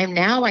meantime,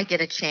 now I get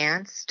a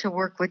chance to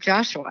work with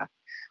Joshua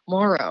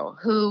Morrow,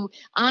 who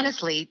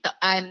honestly,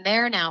 I'm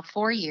there now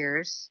 4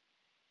 years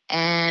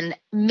and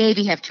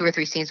maybe have 2 or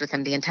 3 scenes with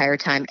him the entire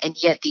time. And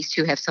yet these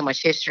two have so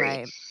much history.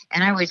 Right.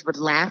 And I always would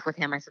laugh with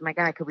him. I said, my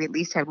God, could we at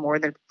least have more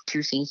than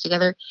 2 scenes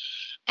together?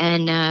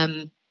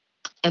 And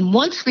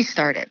once we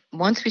started,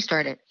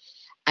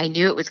 I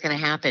knew it was going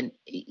to happen.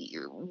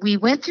 We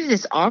went through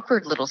this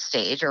awkward little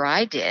stage, or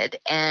I did.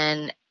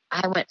 And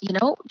I went,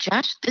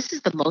 Josh, this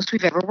is the most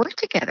we've ever worked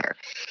together.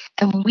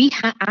 And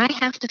I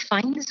have to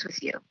find this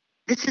with you.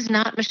 This is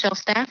not Michelle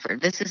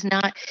Stafford. This is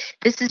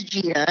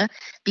Gina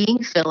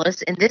being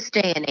Phyllis in this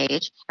day and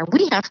age, and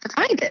we have to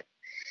find it.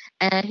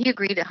 And he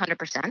agreed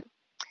 100%.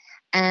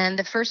 And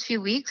the first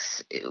few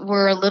weeks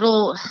were a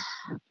little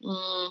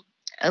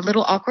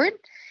awkward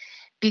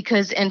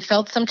and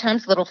felt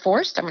sometimes a little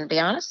forced, I'm going to be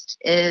honest,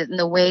 in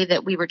the way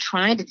that we were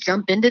trying to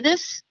jump into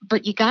this.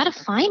 But you got to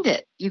find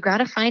it.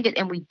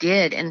 And we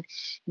did. And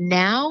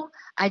now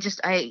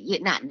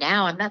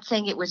I'm not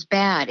saying it was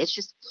bad.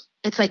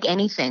 It's like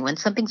anything. When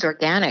something's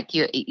organic,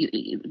 you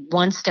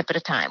one step at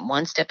a time.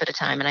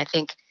 And I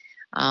think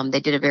they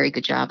did a very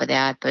good job of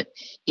that. But,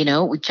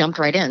 we jumped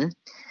right in.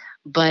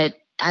 But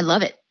I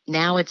love it.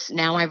 Now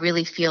I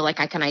really feel like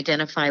I can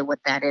identify what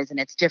that is, and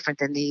it's different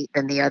than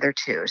the other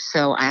two.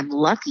 So I'm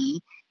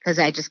lucky because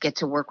I just get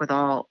to work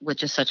with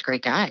just such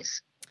great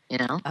guys, you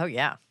know? Oh,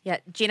 yeah. Yeah.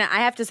 Gina,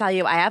 I have to tell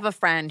you, I have a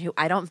friend who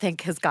I don't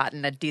think has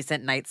gotten a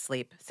decent night's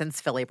sleep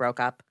since Philly broke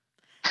up.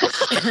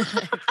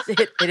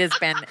 It has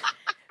been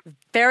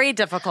very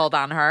difficult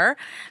on her.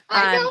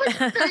 I know, it's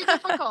very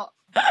difficult.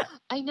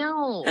 I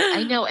know.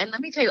 And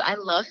let me tell you, I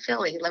love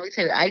Philly. Let me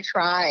tell you, I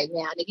try,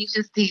 man. And he's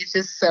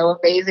just so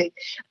amazing.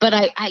 But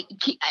I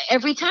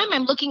every time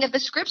I'm looking at the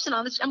scripts and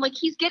all this, I'm like,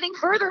 he's getting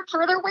further and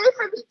further away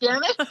from me,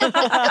 damn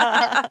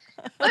it.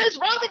 What is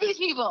wrong with these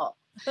people?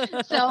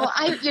 So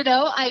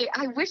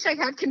I wish I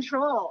had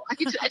control. I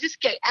just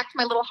act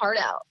my little heart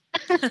out.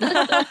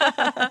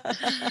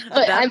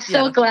 But I'm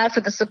so glad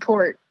for the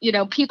support. You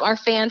know, our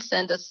fans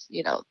send us,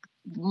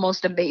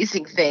 most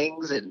amazing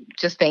things, and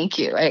just thank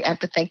you. I have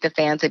to thank the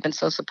fans. They've been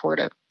so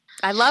supportive.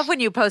 I love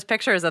when you post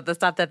pictures of the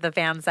stuff that the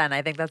fans send.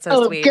 I think that's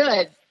so sweet. Oh,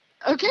 good.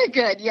 Okay,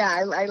 good. Yeah,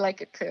 I like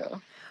it too.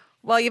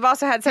 Well, you've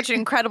also had such an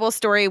incredible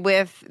story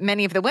with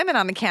many of the women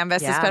on the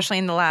canvas, especially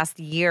in the last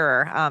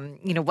year.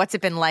 What's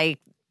it been like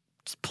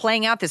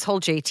playing out this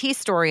whole JT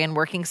story and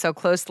working so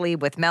closely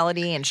with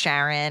Melody and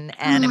Sharon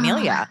and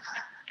Amelia?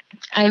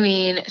 I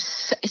mean,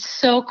 it's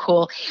so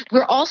cool.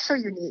 We're all so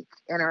unique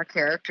in our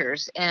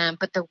characters,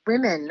 but the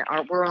women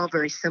we're all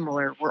very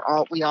similar.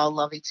 We all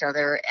love each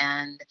other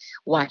and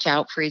watch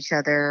out for each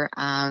other.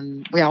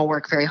 We all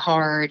work very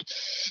hard.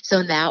 So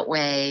in that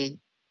way,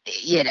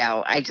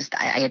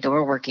 I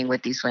adore working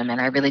with these women.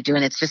 I really do.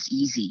 And it's just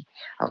easy.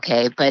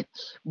 Okay. But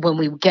when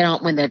we get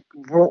on, when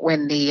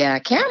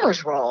the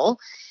cameras roll,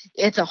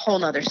 it's a whole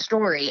nother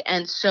story.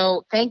 And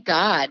so thank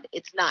God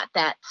it's not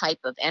that type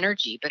of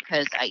energy,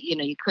 because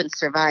you couldn't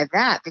survive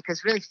that,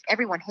 because really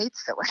everyone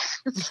hates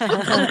Phyllis. So,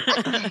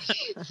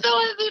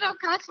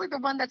 constantly the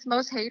one that's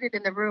most hated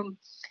in the room.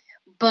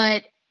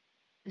 But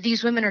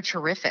these women are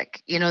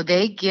terrific.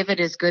 They give it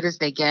as good as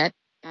they get.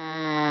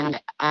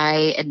 And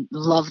I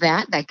love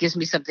that. That gives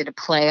me something to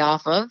play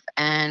off of.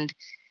 And,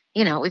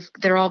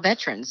 they're all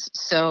veterans.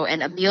 So,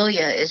 and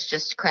Amelia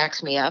just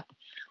cracks me up.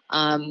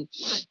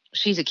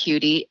 She's a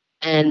cutie,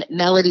 and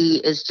Melody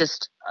is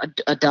just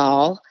a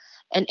doll.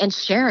 And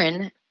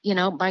Sharon,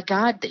 my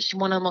God, she's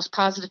one of the most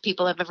positive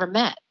people I've ever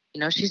met.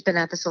 She's been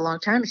at this a long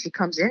time, and she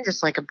comes in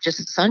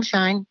just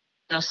sunshine,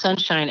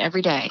 sunshine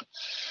every day.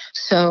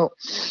 So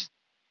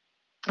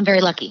I'm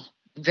very lucky,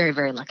 very,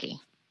 very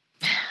lucky.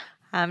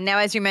 Now,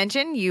 as you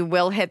mentioned, you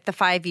will hit the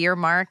 5-year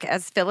mark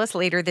as Phyllis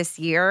later this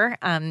year.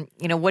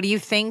 What do you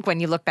think when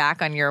you look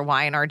back on your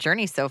Y&R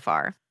journey so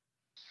far?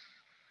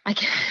 I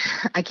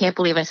can't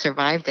believe I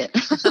survived it.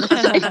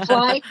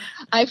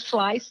 I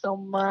fly so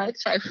much.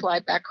 I fly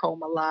back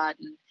home a lot.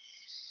 And,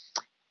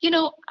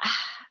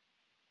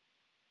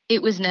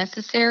 it was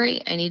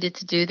necessary. I needed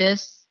to do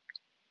this.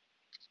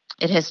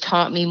 It has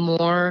taught me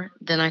more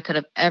than I could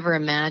have ever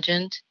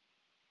imagined.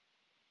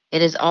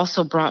 It has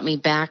also brought me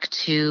back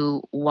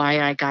to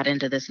why I got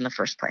into this in the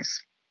first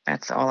place.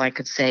 That's all I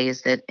could say,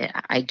 is that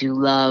I do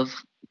love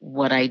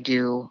what I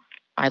do.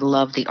 I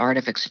love the art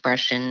of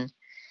expression.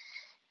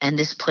 And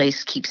this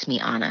place keeps me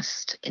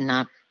honest, and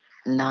not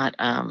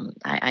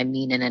I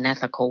mean in an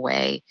ethical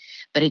way,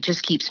 but it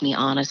just keeps me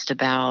honest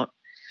about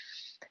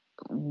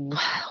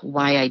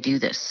why I do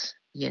this,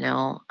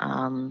 and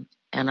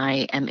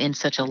I am in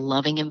such a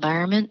loving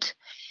environment.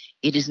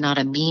 It is not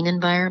a mean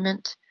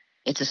environment.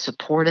 It's a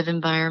supportive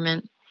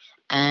environment.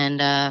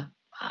 And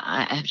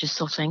I'm just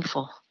so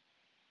thankful.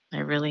 I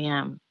really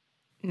am.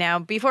 Now,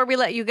 before we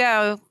let you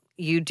go,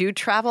 you do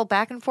travel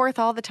back and forth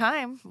all the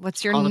time.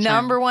 What's your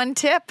number one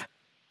tip?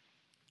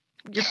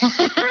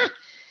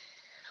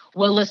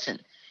 Well, listen,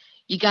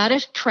 you got to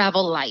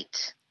travel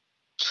light.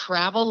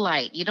 Travel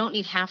light. You don't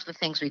need half the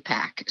things we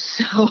pack.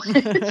 So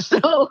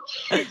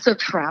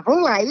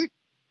travel light.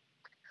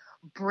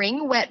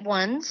 Bring wet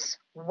ones.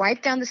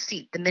 Wipe down the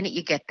seat the minute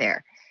you get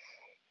there.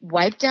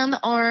 Wipe down the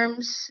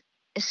arms,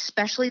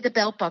 especially the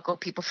belt buckle.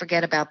 People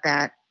forget about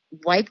that.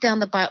 Wipe down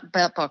the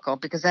belt buckle,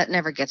 because that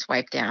never gets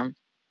wiped down.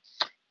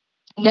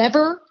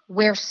 Never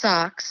wear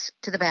socks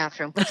to the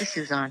bathroom. Put your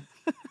shoes on.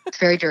 It's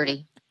very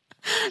dirty.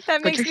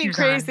 That makes me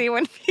crazy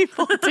when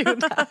people do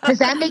that. Does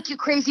that make you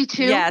crazy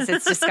too? Yes,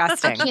 it's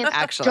disgusting,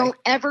 actually. Don't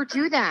ever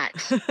do that.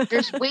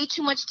 There's way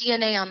too much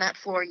DNA on that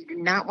floor. You do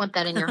not want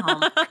that in your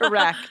home.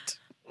 Correct.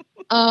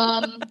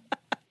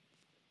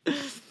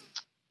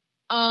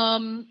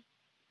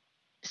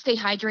 Stay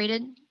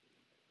hydrated.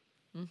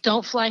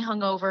 Don't fly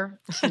hungover.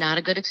 It's not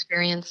a good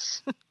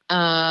experience.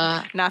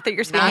 Not that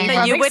you're speaking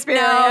from you would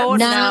know.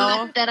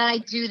 Not that I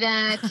do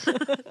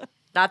that.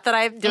 Not that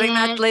I'm doing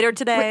that later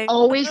today.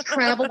 Always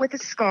travel with a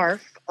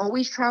scarf.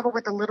 Always travel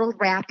with a little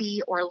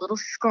wrappy or a little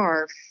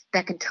scarf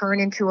that can turn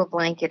into a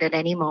blanket at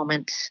any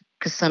moment,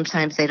 because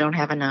sometimes they don't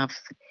have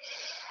enough.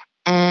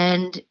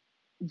 And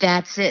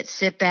that's it.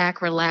 Sit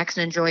back, relax,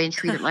 and enjoy, and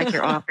treat it like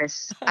your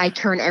office. I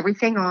turn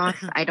everything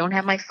off. I don't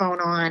have my phone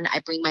on.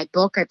 I bring my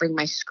book. I bring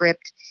my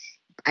script.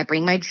 I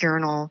bring my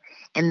journal.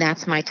 And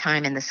that's my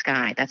time in the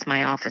sky. That's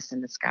my office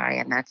in the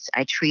sky. And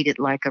I treat it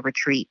like a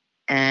retreat.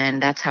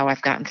 And that's how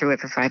I've gotten through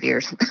it for 5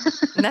 years.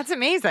 That's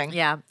amazing.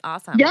 Yeah.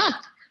 Awesome. Yeah.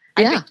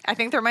 Yeah. I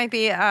think there might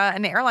be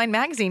an airline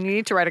magazine you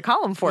need to write a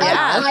column for.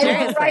 I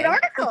will write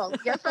articles.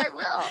 Yes, I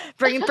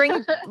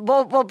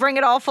will. We'll bring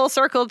it all full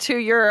circle to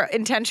your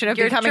intention of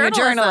becoming a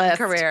journalist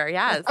career.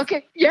 Yes.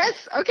 Okay.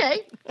 Yes.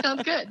 Okay.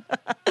 Sounds good.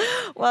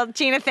 Well,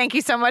 Gina, thank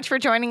you so much for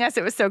joining us.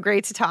 It was so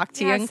great to talk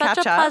to you and catch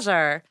up. Such a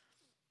pleasure.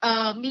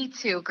 Me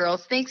too,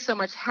 girls. Thanks so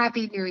much.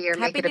 Happy New Year.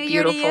 Happy Make it a New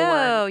Year beautiful to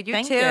one. you. You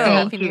Thank too. you.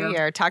 Happy New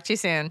Year. Talk to you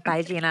soon.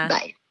 Bye, Gina.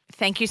 Bye.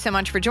 Thank you so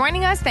much for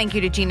joining us. Thank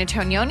you to Gina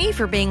Tognoni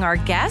for being our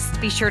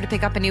guest. Be sure to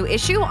pick up a new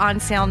issue on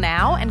sale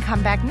now and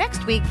come back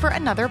next week for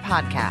another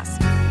podcast.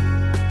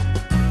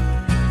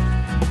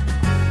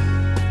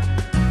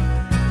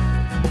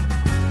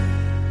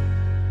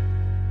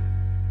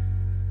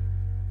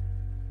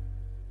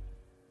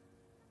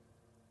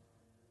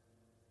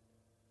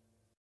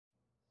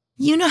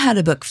 You know how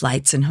to book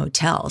flights and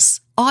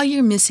hotels. All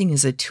you're missing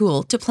is a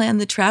tool to plan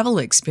the travel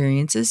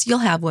experiences you'll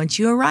have once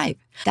you arrive.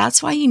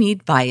 That's why you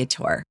need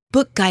Viator.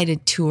 Book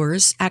guided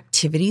tours,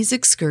 activities,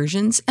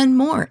 excursions, and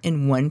more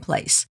in one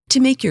place to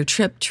make your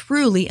trip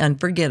truly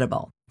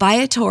unforgettable.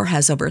 Viator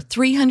has over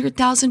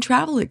 300,000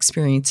 travel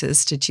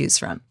experiences to choose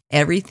from.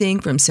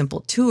 Everything from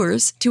simple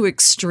tours to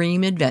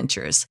extreme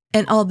adventures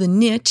and all the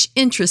niche,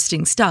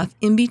 interesting stuff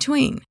in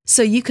between.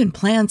 So you can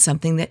plan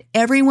something that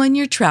everyone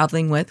you're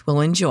traveling with will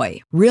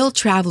enjoy. Real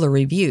traveler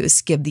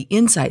reviews give the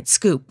inside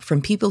scoop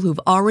from people who've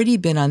already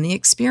been on the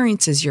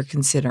experiences you're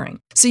considering.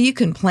 So you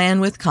can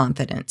plan with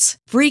confidence.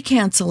 Free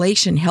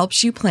cancellation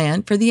helps you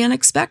plan for the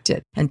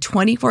unexpected. And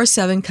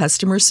 24/7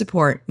 customer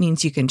support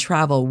means you can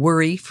travel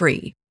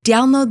worry-free.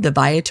 Download the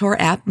Viator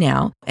app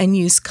now and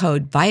use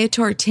code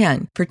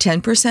Viator10 for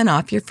 10%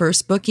 off your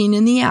first booking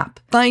in the app.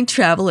 Find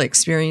travel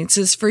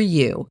experiences for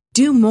you.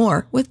 Do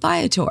more with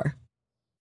Viator.